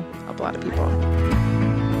think it will help a lot of people.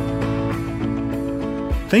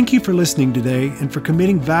 Thank you for listening today and for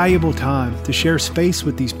committing valuable time to share space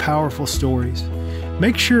with these powerful stories.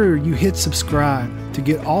 Make sure you hit subscribe to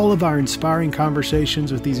get all of our inspiring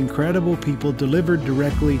conversations with these incredible people delivered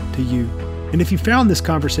directly to you. And if you found this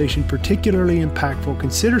conversation particularly impactful,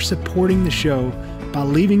 consider supporting the show by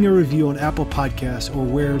leaving a review on Apple Podcasts or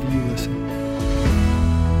wherever you listen.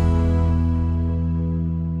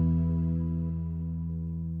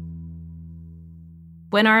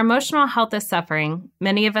 When our emotional health is suffering,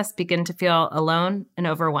 many of us begin to feel alone and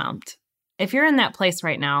overwhelmed. If you're in that place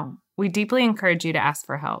right now, we deeply encourage you to ask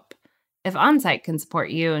for help. If Onsite can support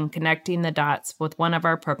you in connecting the dots with one of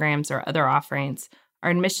our programs or other offerings, our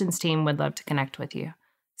admissions team would love to connect with you.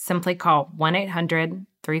 Simply call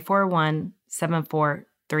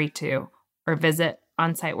 1-800-341-7432 or visit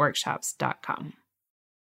onsiteworkshops.com.